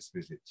previous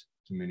visit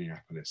to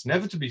Minneapolis,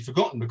 never to be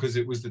forgotten because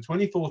it was the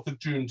 24th of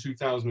June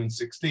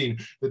 2016,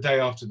 the day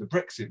after the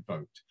Brexit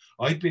vote.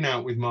 I'd been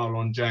out with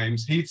Marlon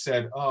James. He'd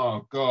said,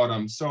 "Oh God,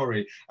 I'm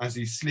sorry," as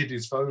he slid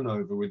his phone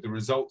over with the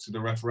results of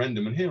the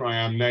referendum. And here I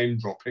am name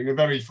dropping, a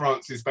very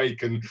Francis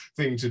Bacon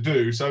thing to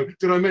do. So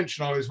did I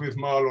mention I was with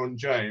Marlon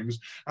James?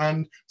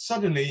 And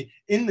suddenly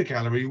in the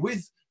gallery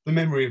with the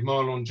memory of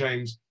Marlon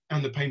James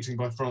and the painting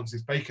by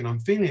Francis Bacon, I'm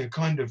feeling a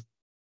kind of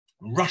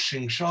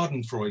rushing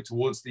schadenfreude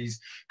towards these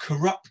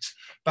corrupt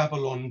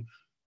Babylon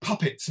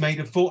puppets made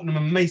of Fortnum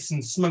and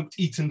Mason smoked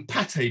eaten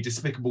pate,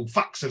 despicable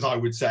fucks, as I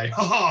would say.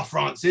 Ha ha,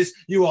 Francis,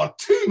 you are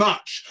too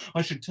much.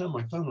 I should turn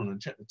my phone on and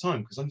check the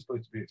time because I'm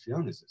supposed to be at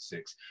Fiona's at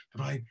 6,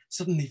 but I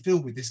suddenly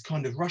feel with this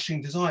kind of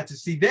rushing desire to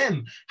see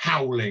them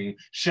howling,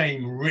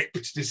 shame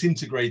ripped,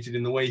 disintegrated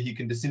in the way he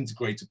can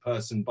disintegrate a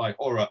person by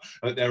horror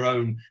at their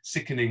own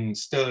sickening,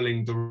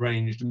 sterling,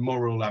 deranged,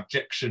 moral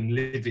abjection,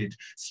 livid,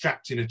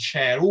 strapped in a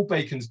chair, all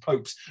Bacon's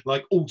popes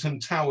like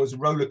Alton Towers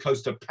roller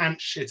coaster pant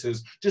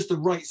shitters, just the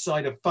right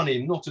side of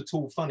funny, not at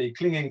all funny,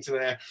 clinging to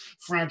their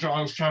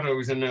fragile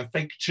shadows and their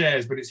fake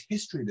chairs, but it's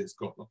history that's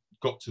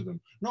got to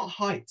them. Not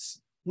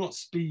heights, not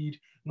speed,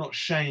 not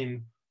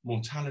shame,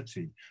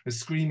 mortality. A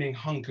screaming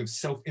hunk of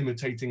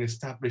self-imitating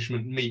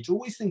establishment meat.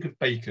 Always think of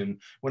Bacon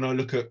when I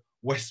look at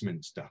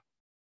Westminster.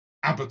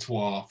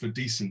 Abattoir for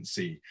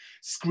decency,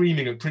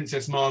 screaming at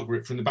Princess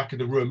Margaret from the back of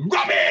the room,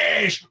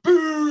 "Rubbish!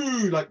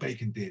 Boo!" like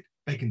Bacon did.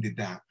 Bacon did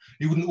that.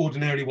 He wouldn't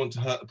ordinarily want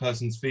to hurt a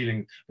person's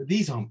feelings, but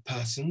these aren't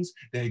persons,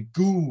 they're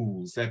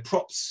ghouls, they're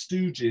props,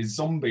 stooges,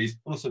 zombies.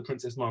 Also,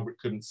 Princess Margaret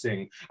couldn't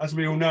sing, as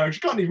we all know.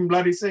 She can't even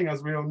bloody sing,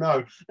 as we all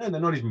know. No,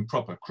 they're not even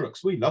proper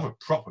crooks. We love a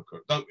proper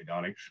crook, don't we,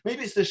 darling?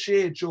 Maybe it's the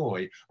sheer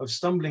joy of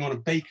stumbling on a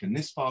bacon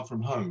this far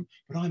from home,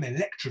 but I'm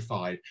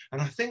electrified.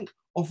 And I think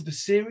of the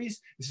series,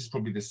 this is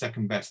probably the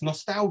second best.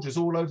 Nostalgia's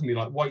all over me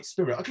like white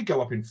spirit. I could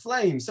go up in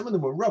flames. Some of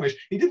them were rubbish.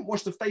 He didn't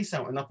wash the face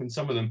out enough in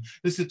some of them.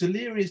 There's a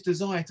delirious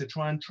desire to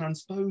try and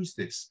transpose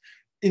this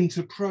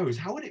into prose.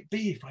 How would it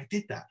be if I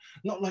did that?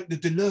 Not like the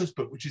Deleuze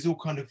book, which is all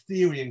kind of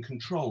theory and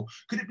control.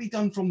 Could it be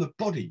done from the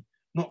body,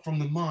 not from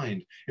the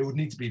mind? It would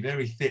need to be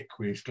very thick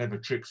with clever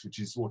tricks, which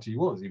is what he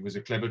was. He was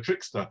a clever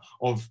trickster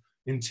of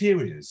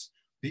interiors.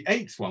 The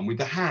 8th one with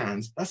the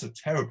hands, that's a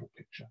terrible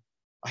picture.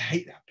 I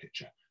hate that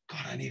picture.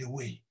 God, I need a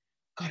wee.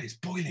 God, it's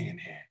boiling in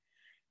here.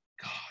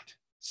 God,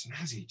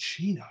 snazzy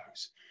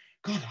chinos.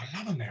 God, I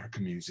love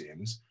American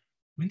museums.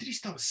 When did he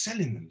start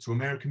selling them to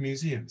American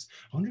museums?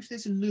 I wonder if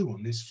there's a loo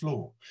on this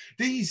floor.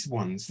 These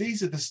ones,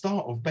 these are the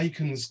start of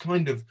Bacon's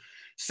kind of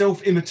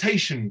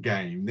self-imitation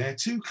game. They're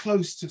too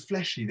close to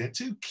fleshy. They're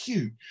too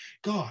cute.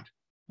 God,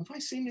 have I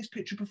seen this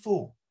picture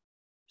before?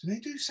 Do they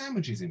do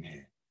sandwiches in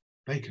here?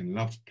 Bacon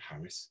loved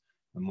Paris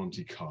and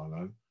Monte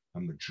Carlo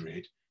and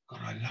Madrid. God,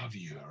 I love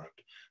Europe.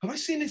 Have I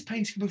seen this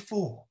painting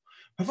before?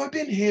 Have I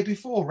been here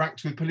before,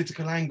 racked with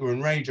political anger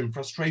and rage and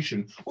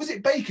frustration? Was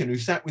it Bacon who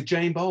sat with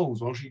Jane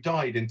Bowles while she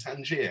died in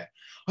Tangier?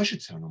 I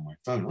should turn on my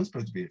phone. I'm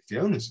supposed to be at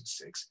Fiona's at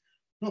 6.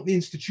 Not the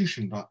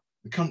institution, but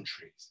the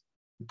countries,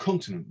 the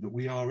continent that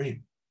we are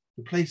in,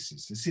 the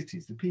places, the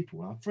cities, the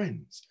people, our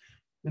friends,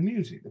 the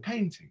music, the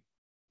painting,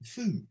 the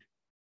food.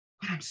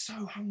 God, I'm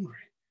so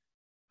hungry.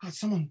 God,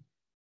 someone's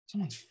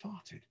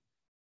farted.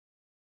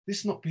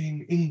 This not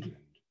being England.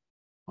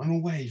 I'm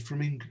away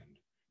from England,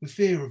 the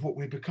fear of what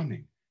we're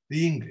becoming,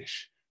 the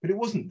English. But it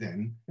wasn't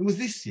then, it was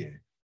this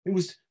year. It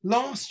was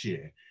last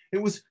year.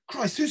 It was,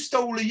 Christ, who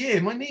stole a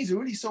year? My knees are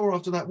really sore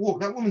after that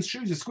walk. That woman's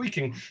shoes are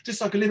squeaking just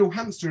like a little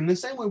hamster. In the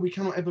same way we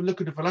cannot ever look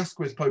at a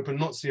Velasquez Pope and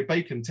not see a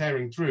Bacon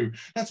tearing through.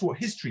 That's what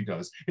history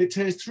does. It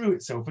tears through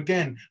itself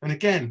again and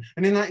again.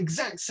 And in that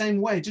exact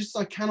same way, just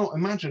as I cannot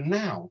imagine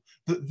now,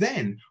 that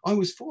then I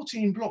was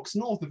 14 blocks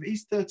north of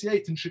East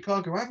 38th and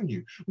Chicago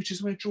Avenue, which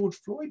is where George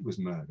Floyd was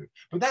murdered.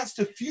 But that's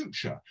the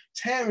future,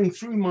 tearing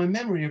through my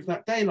memory of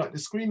that day like the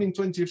screaming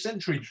 20th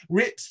century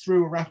rips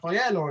through a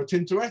Raphael or a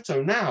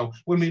Tintoretto now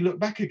when we look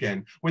back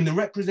again, when the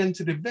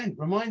represented event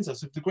reminds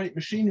us of the great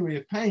machinery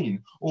of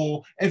pain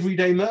or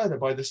everyday murder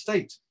by the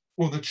state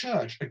or the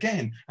church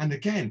again and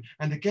again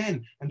and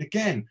again and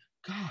again.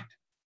 God,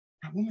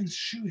 that woman's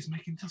shoe is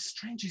making the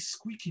strangest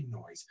squeaking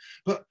noise.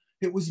 But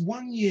it was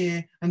 1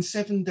 year and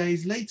 7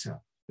 days later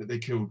that they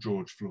killed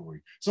George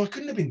Floyd. So I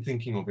couldn't have been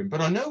thinking of him,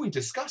 but I know we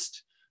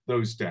discussed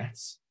those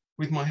deaths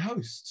with my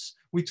hosts.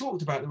 We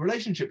talked about the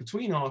relationship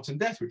between art and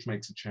death, which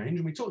makes a change,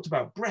 and we talked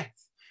about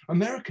breath,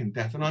 American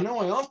death. And I know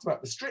I asked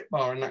about the strip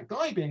bar and that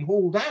guy being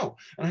hauled out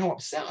and how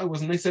upset I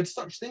was. And they said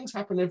such things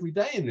happen every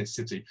day in this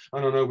city.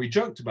 And I know we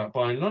joked about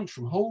buying lunch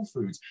from Whole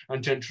Foods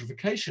and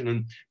gentrification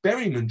and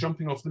Berryman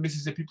jumping off the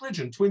Mississippi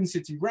Bridge and Twin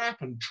City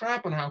rap and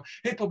trap and how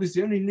hip hop is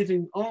the only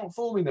living art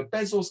form in the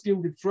Bezos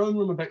gilded throne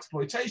room of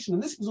exploitation.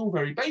 And this was all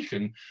very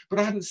Bacon, but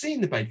I hadn't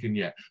seen the Bacon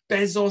yet.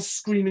 Bezos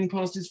screaming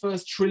past his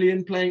first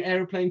trillion, playing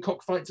airplane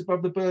cockfights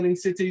above the burning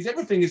cities.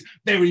 Everything is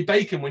very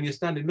Bacon when you're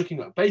standing looking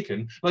at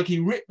Bacon, like he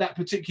ripped that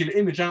particular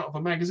image out of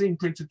a magazine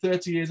printed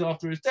 30 years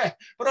after his death.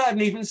 But I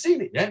hadn't even seen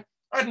it yet.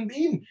 I hadn't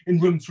been in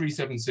room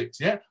 376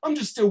 yet. I'm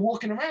just still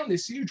walking around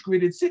this huge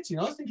gridded city.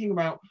 And I was thinking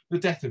about the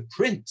death of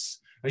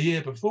Prince a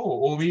year before,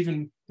 or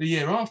even the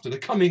year after, the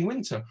coming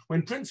winter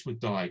when Prince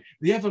would die,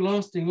 the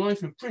everlasting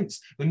life of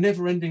Prince, the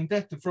never-ending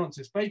death of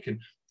Francis Bacon.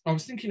 I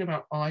was thinking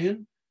about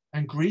iron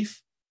and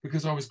grief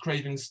because I was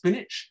craving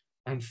spinach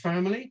and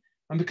family.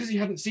 And because he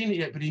hadn't seen it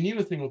yet, but he knew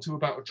a thing or two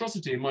about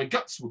atrocity, and my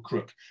guts were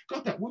crook.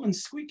 God, that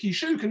woman's squeaky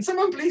shoe. Can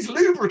someone please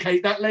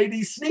lubricate that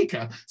lady's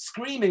sneaker?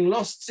 Screaming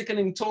lost,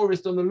 sickening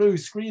tourist on the loo,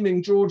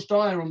 screaming George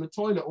Dyer on the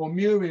toilet, or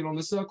Muriel on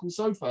the circle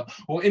sofa,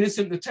 or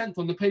Innocent X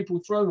on the papal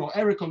throne, or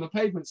Eric on the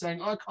pavement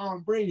saying, I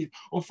can't breathe,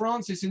 or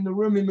Francis in the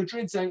room in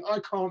Madrid saying, I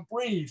can't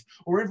breathe,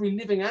 or every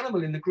living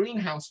animal in the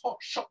greenhouse, hot,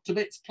 shot to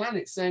bits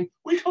planet saying,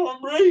 we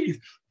can't breathe.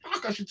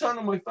 Fuck, I should turn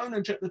on my phone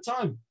and check the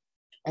time.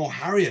 Or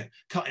Harriet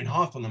cut in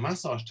half on the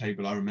massage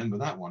table, I remember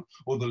that one.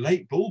 Or the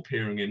late bull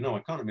peering in. No, I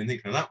can't have been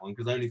thinking of that one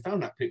because I only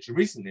found that picture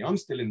recently. I'm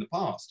still in the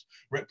past,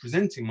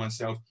 representing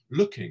myself,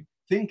 looking,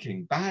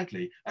 thinking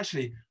badly.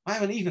 Actually, I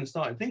haven't even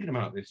started thinking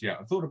about this yet.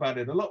 I thought about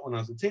it a lot when I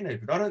was a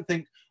teenager, but I don't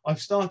think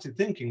I've started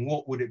thinking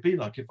what would it be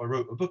like if I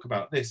wrote a book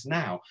about this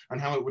now, and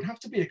how it would have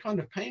to be a kind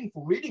of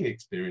painful reading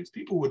experience.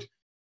 People would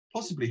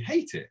possibly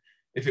hate it.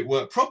 If it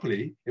worked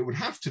properly, it would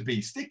have to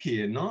be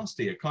sticky and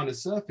nasty, a kind of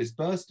surface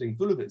bursting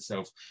full of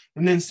itself,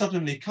 and then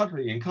suddenly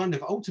cuddly and kind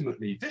of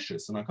ultimately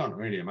vicious. And I can't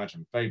really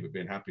imagine Faber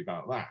being happy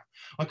about that.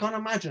 I can't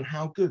imagine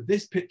how good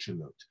this picture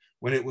looked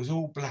when it was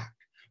all black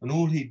and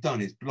all he'd done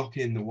is block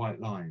in the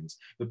white lines,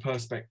 the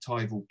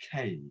perspectival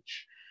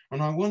cage.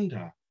 And I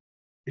wonder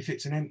if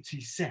it's an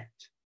empty set.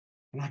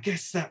 And I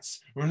guess that's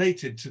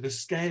related to the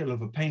scale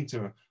of a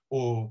painter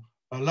or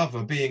a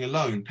lover being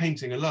alone,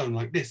 painting alone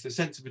like this, the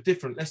sense of a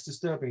different, less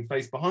disturbing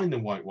face behind the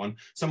white one,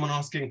 someone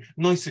asking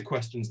nicer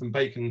questions than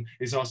Bacon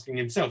is asking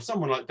himself,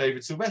 someone like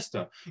David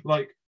Sylvester,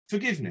 like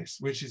forgiveness,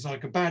 which is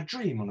like a bad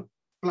dream on a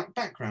black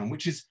background,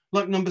 which is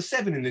like number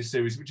 7 in this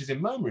series, which is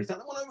in MoMA. Is that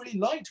the one I really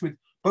liked with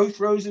both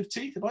rows of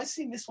teeth? Have I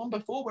seen this one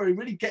before where he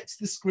really gets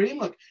the scream?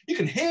 Like you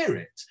can hear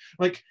it,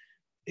 like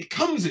it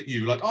comes at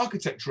you like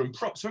architecture and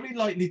props, very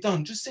lightly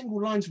done, just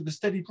single lines with a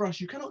steady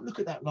brush. You cannot look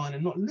at that line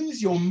and not lose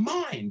your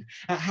mind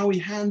at how he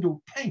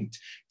handled paint.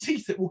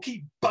 Teeth that will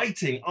keep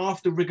biting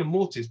after rigor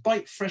mortis,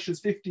 bite fresh as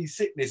 50s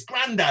sickness,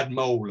 grandad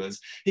molars.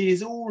 He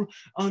is all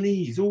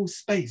unease, all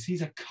space.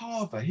 He's a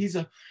carver. He's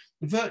a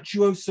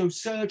virtuoso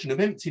surgeon of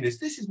emptiness.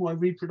 This is why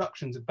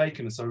reproductions of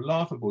Bacon are so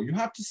laughable. You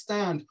have to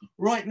stand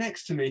right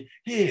next to me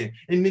here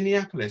in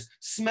Minneapolis,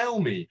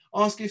 smell me,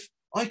 ask if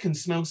I can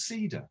smell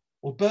cedar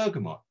or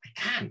bergamot.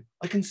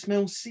 I can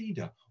smell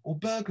cedar or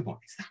bergamot.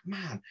 It's that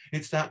man,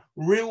 it's that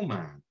real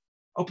man.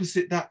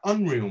 Opposite that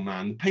unreal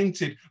man,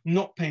 painted,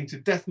 not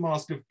painted, death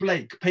mask of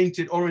Blake,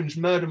 painted orange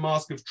murder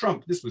mask of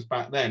Trump. This was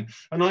back then.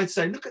 And I'd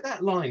say, look at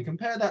that line,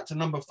 compare that to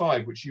number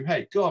 5, which you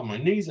hate. God, my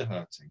knees are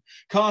hurting.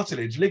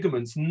 Cartilage,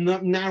 ligaments,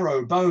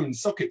 narrow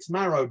bones, sockets,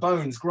 marrow,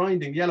 bones,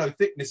 grinding, yellow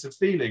thickness of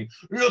feeling.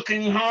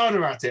 Looking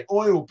harder at it,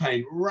 oil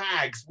paint,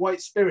 rags,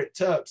 white spirit,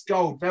 terps,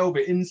 gold,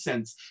 velvet,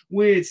 incense,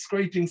 weird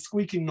scraping,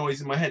 squeaking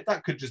noise in my head.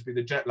 That could just be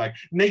the jet lag.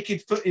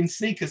 Naked foot in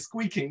sneakers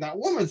squeaking, that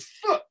woman's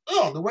foot.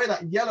 Oh, the way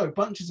that yellow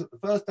bunches at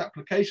the first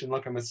application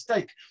like a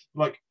mistake,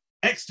 like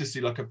ecstasy,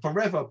 like a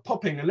forever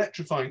popping,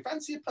 electrifying.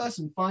 Fancy a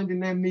person finding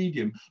their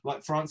medium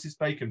like Francis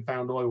Bacon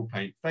found oil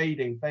paint,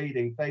 fading,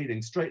 fading,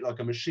 fading, straight like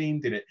a machine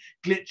did it,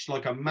 glitched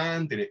like a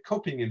man did it,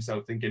 copying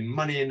himself, thinking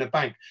money in the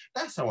bank.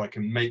 That's how I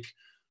can make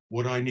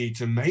what I need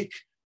to make.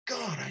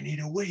 God, I need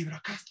a wee, but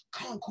I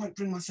can't quite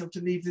bring myself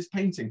to leave this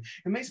painting.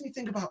 It makes me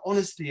think about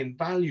honesty and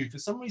value. For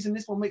some reason,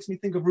 this one makes me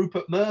think of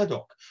Rupert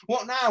Murdoch.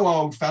 What now,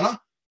 old fella?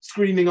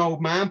 Screaming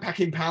old man,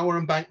 packing power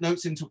and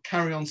banknotes into a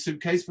carry-on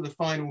suitcase for the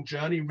final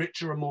journey,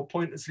 richer and more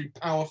pointlessly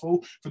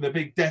powerful for the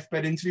big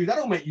deathbed interview.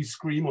 That'll make you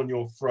scream on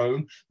your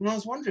throne. And I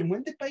was wondering,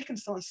 when did Bacon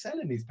start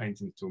selling these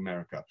paintings to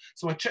America?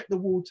 So I checked the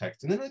wall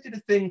text, and then I did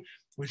a thing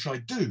which I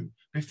do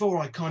before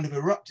I kind of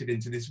erupted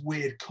into this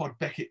weird Cod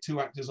Beckett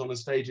 2 actors on a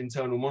stage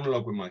internal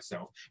monologue with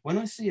myself. When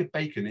I see a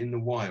Bacon in the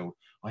wild,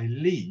 I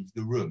leave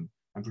the room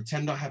and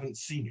pretend I haven't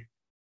seen it.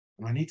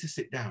 And I need to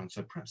sit down,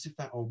 so perhaps if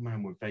that old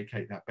man would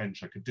vacate that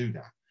bench, I could do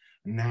that.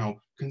 And now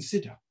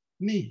consider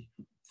me,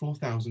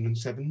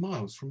 4,007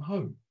 miles from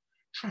home,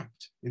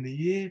 trapped in the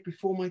year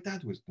before my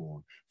dad was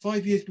born,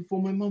 5 years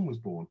before my mum was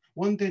born,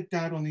 one dead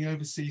dad on the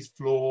overseas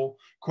floor,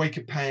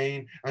 Quaker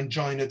pain,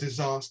 angina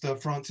disaster,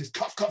 Francis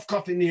cough, cough,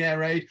 cough in the air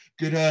raid,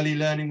 good early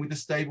learning with the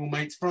stable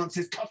mates,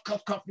 Francis cough,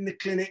 cough, cough in the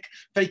clinic,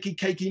 fakey,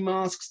 cakey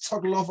masks,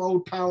 toddle off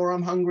old power,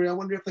 I'm hungry, I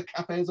wonder if the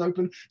cafe is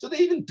open. Do they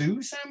even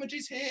do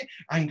sandwiches here?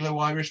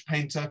 Anglo-Irish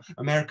painter,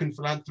 American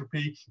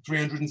philanthropy,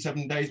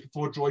 307 days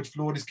before George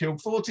Floyd is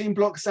killed, 14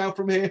 blocks south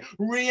from here,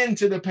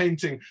 re-enter the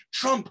painting,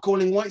 Trump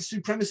calling white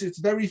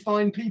supremacists very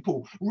fine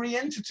people,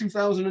 re-enter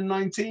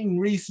 2019,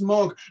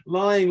 Rees-Mogg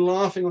lying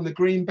laughing on the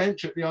green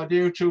bench at the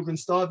idea of children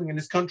starving in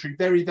this country,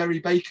 very, very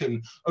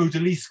Bacon,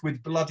 Odalisque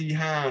with bloody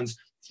hands,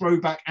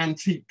 throwback,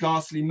 antique,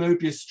 ghastly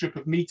Mobius strip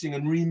of meeting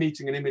and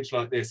re-meeting an image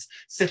like this,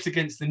 set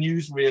against the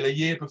newsreel a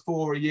year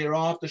before, a year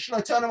after. Should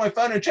I turn on my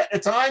phone and check the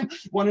time?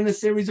 1 in a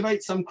series of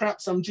 8, some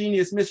crap, some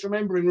genius,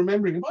 misremembering,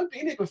 remembering. Have I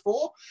been here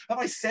before? Have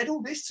I said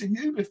all this to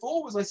you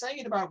before? Was I saying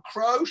it about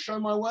Crow? Show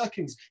my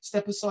workings.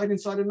 Step aside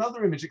inside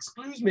another image.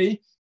 Excuse me,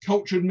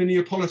 cultured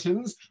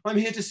Minneapolitans, I'm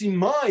here to see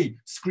my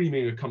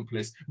screaming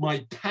accomplice,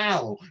 my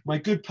pal, my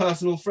good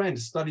personal friend,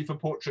 Study for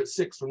Portrait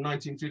 6 from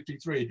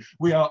 1953.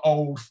 We are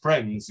old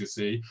friends, you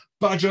see.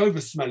 Budge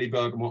over, smelly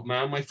bergamot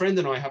man. My friend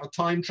and I have a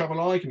time travel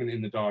argument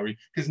in the diary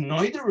because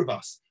neither of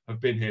us have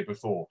been here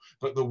before,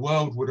 but the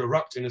world would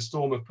erupt in a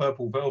storm of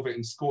purple velvet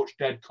and scorched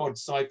dead cod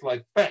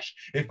sci-fi fesh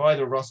if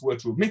either of us were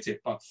to admit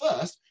it. But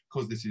first,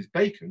 because this is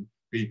Bacon,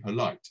 be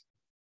polite.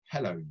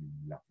 Hello, you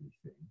lovely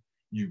thing.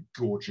 You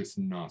gorgeous,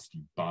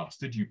 nasty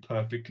bastard, you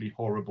perfectly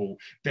horrible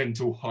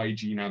dental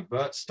hygiene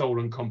advert,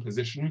 stolen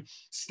composition,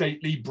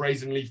 stately,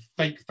 brazenly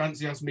fake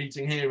fancy us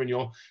meeting here in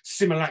your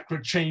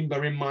simulacra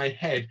chamber in my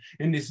head,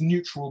 in this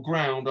neutral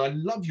ground. I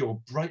love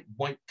your bright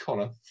white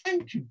collar.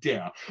 Thank you,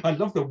 dear. I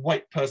love the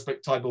white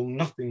perspectival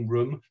nothing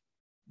room,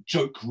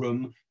 joke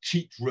room,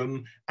 cheat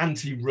room,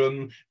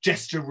 anti-room,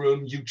 gesture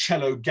room, you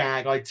cello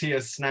gag, IT a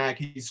snag,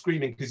 he's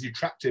screaming because you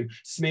trapped him,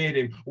 smeared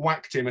him,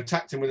 whacked him,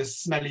 attacked him with a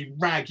smelly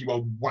rag, you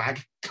old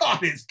wag.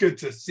 God, it's good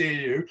to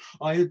see you.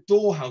 I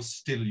adore how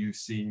still you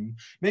seem.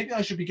 Maybe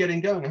I should be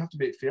getting going. I have to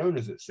be at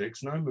Fiona's at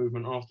 6. No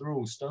movement after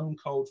all. Stone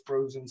cold,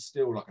 frozen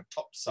still, like a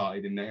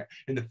topside in there,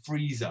 in the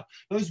freezer.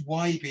 Those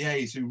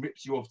YBAs who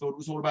ripped you off thought it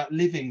was all about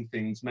living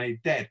things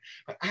made dead.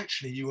 But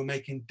actually you were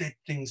making dead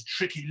things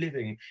tricky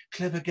living.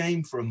 Clever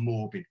game for a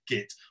morbid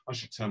git. I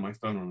should turn my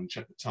phone on and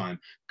check the time.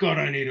 God,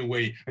 I need a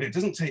wee. And it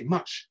doesn't take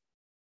much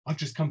I've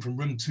just come from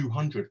room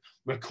 200,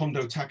 where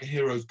Kondo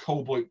Takahiro's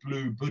cobalt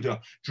blue Buddha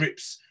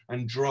drips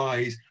and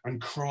dries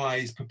and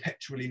cries,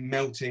 perpetually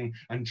melting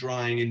and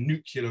drying in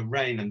nuclear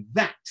rain. And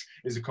that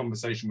is a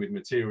conversation with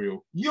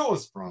material.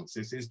 Yours,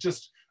 Francis, is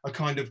just a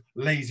kind of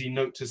lazy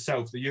note to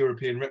self, the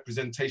European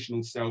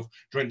representational self,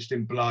 drenched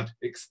in blood,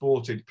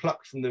 exported,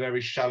 plucked from the very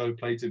shallow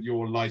plate of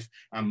your life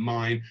and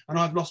mine. And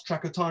I've lost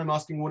track of time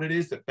asking what it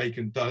is that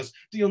Bacon does.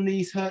 Do your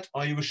knees hurt?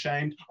 Are you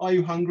ashamed? Are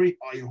you hungry?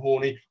 Are you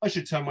horny? I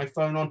should turn my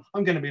phone on.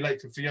 I'm going to be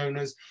late for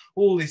Fiona's.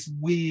 All this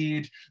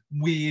weird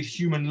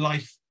human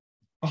life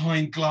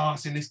behind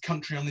glass in this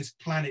country, on this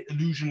planet,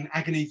 illusion,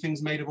 agony,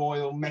 things made of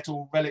oil,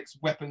 metal, relics,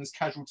 weapons,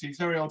 casualties,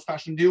 very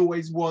old-fashioned, he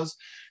always was.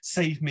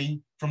 Save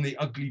me from the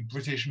ugly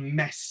British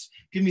mess.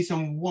 Give me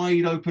some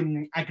wide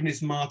open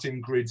Agnes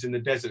Martin grids in the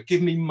desert.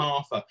 Give me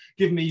Martha.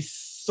 Give me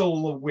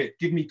Soul of Wit.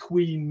 Give me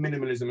Queen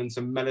minimalism and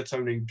some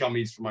melatonin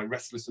gummies for my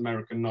restless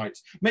American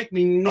nights. Make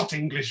me not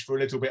English for a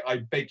little bit, I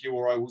beg you,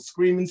 or I will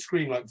scream and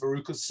scream like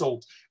Veruca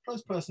Salt.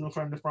 Close personal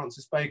friend of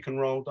Francis Bacon,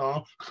 Roald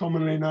Dahl,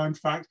 commonly known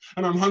fact.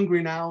 And I'm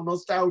hungry now,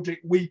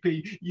 nostalgic,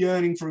 weepy,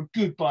 yearning for a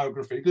good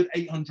biography, a good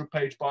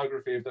 800-page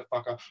biography of the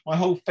fucker. My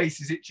whole face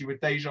is itchy with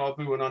deja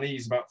vu and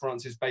unease about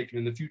Francis Bacon,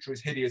 and the future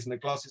is hideous and the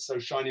glass is so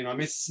shiny, and I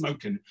miss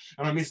smoking,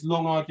 and I miss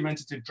long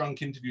argumentative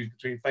drunk interviews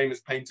between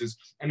famous painters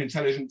and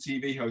intelligent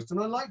TV hosts. And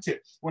I liked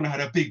it when I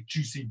had a big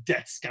juicy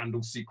death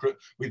scandal secret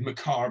with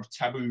macabre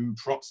taboo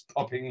props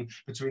popping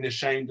between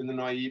ashamed and the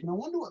naive. And I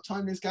wonder what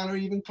time this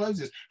gallery even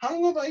closes. How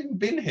long have I even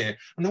been here?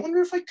 And I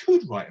wonder if I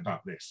could write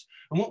about this.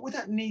 And what would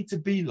that need to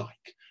be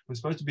like? I'm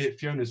supposed to be at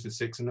Fiona's for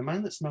 6, and the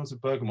man that smells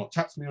of bergamot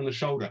taps me on the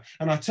shoulder,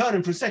 and I turn,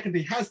 and for a second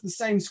he has the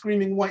same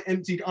screaming white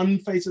emptied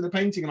unface of the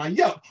painting, and I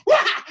yell, "Wah!"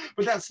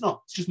 But that's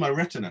not, it's just my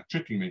retina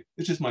tricking me.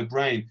 It's just my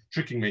brain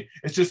tricking me.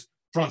 It's just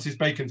Francis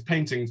Bacon's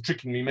paintings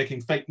tricking me,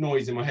 making fake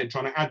noise in my head,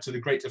 trying to add to the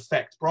great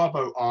effect.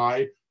 Bravo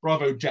I,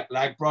 bravo jet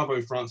lag,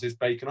 bravo Francis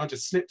Bacon. I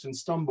just slipped and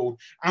stumbled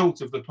out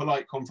of the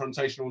polite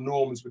confrontational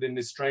norms within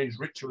this strange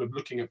ritual of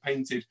looking at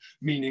painted,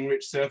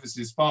 meaning-rich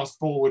surfaces, fast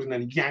forward and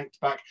then yanked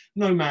back.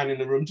 No man in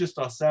the room, just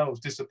ourselves,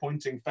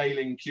 disappointing,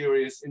 failing,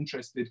 curious,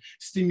 interested.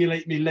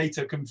 Stimulate me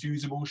later,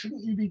 confusable.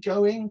 Shouldn't you be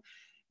going?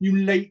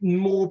 You latent,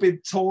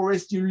 morbid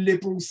tourist, you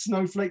liberal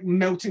snowflake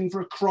melting for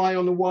a cry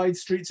on the wide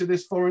streets of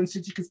this foreign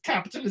city because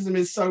capitalism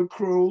is so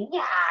cruel.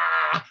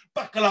 Wah!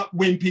 Buckle up,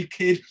 wimpy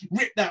kid,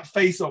 rip that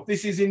face off.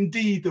 This is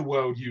indeed the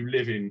world you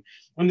live in.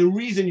 And the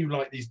reason you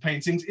like these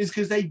paintings is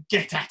because they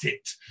get at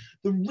it.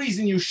 The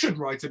reason you should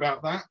write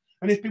about that,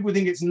 and if people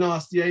think it's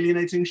nasty,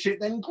 alienating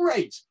shit, then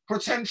great.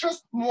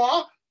 Pretentious?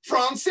 Moi?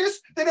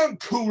 Francis, they don't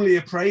coolly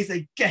appraise,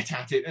 they get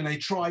at it and they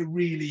try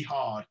really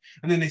hard,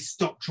 and then they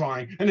stop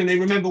trying, and then they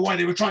remember why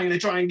they were trying and they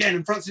try again,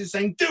 and Francis is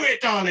saying, do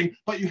it, darling,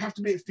 but you have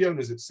to be at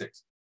Fiona's at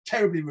 6.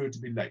 Terribly rude to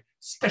be late,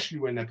 especially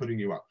when they're putting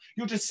you up.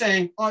 You're just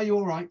saying, are you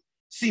all right?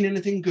 Seen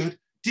anything good?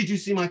 Did you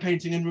see my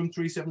painting in room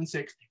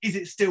 376? Is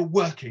it still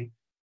working?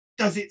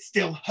 Does it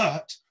still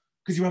hurt?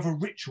 Because you have a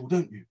ritual,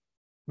 don't you?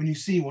 When you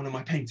see one of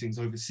my paintings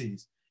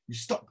overseas, you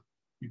stop,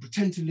 you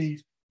pretend to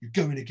leave, you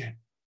go in again.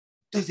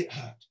 Does it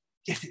hurt?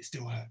 Yes, it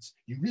still hurts.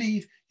 You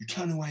leave, you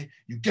turn away,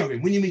 you go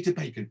in. When you meet a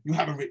Bacon, you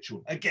have a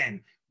ritual.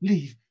 Again,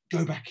 leave,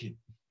 go back in.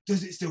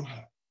 Does it still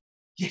hurt?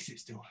 Yes, it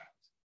still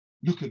hurts.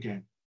 Look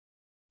again,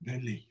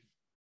 then leave.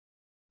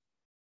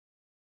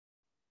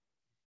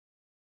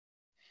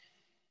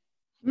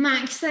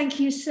 Max, thank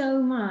you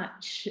so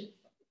much.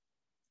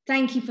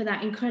 Thank you for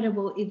that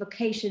incredible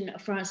evocation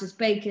of Francis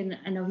Bacon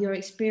and of your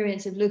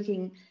experience of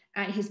looking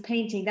at his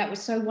painting. That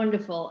was so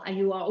wonderful, and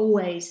you are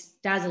always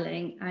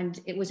dazzling, and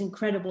it was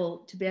incredible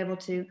to be able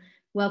to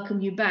welcome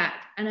you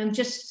back. And I'm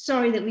just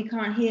sorry that we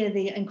can't hear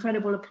the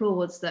incredible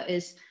applause that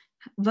is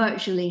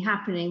virtually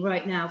happening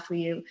right now for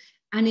you.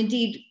 And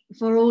indeed,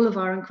 for all of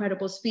our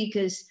incredible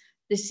speakers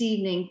this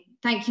evening,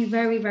 thank you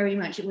very, very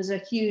much. It was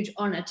a huge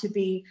honor to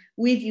be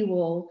with you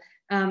all,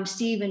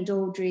 Stephen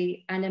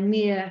Daldry and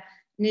Amir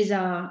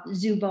Nizar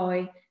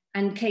Zuabi,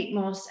 and Kate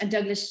Mosse and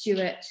Douglas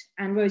Stuart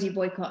and Rosie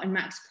Boycott and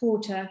Max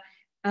Porter.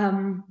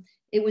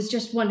 It was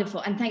just wonderful.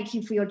 And thank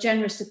you for your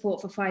generous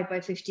support for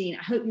 5x15.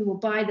 I hope you will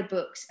buy the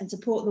books and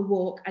support the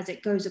walk as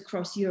it goes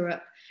across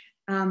Europe.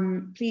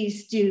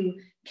 Please do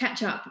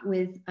catch up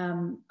with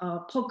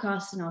our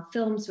podcasts and our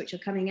films, which are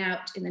coming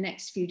out in the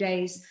next few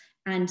days,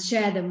 and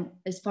share them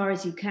as far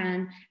as you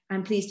can.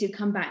 And please do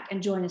come back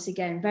and join us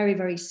again very,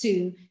 very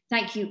soon.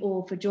 Thank you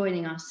all for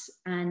joining us,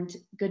 and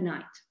good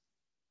night.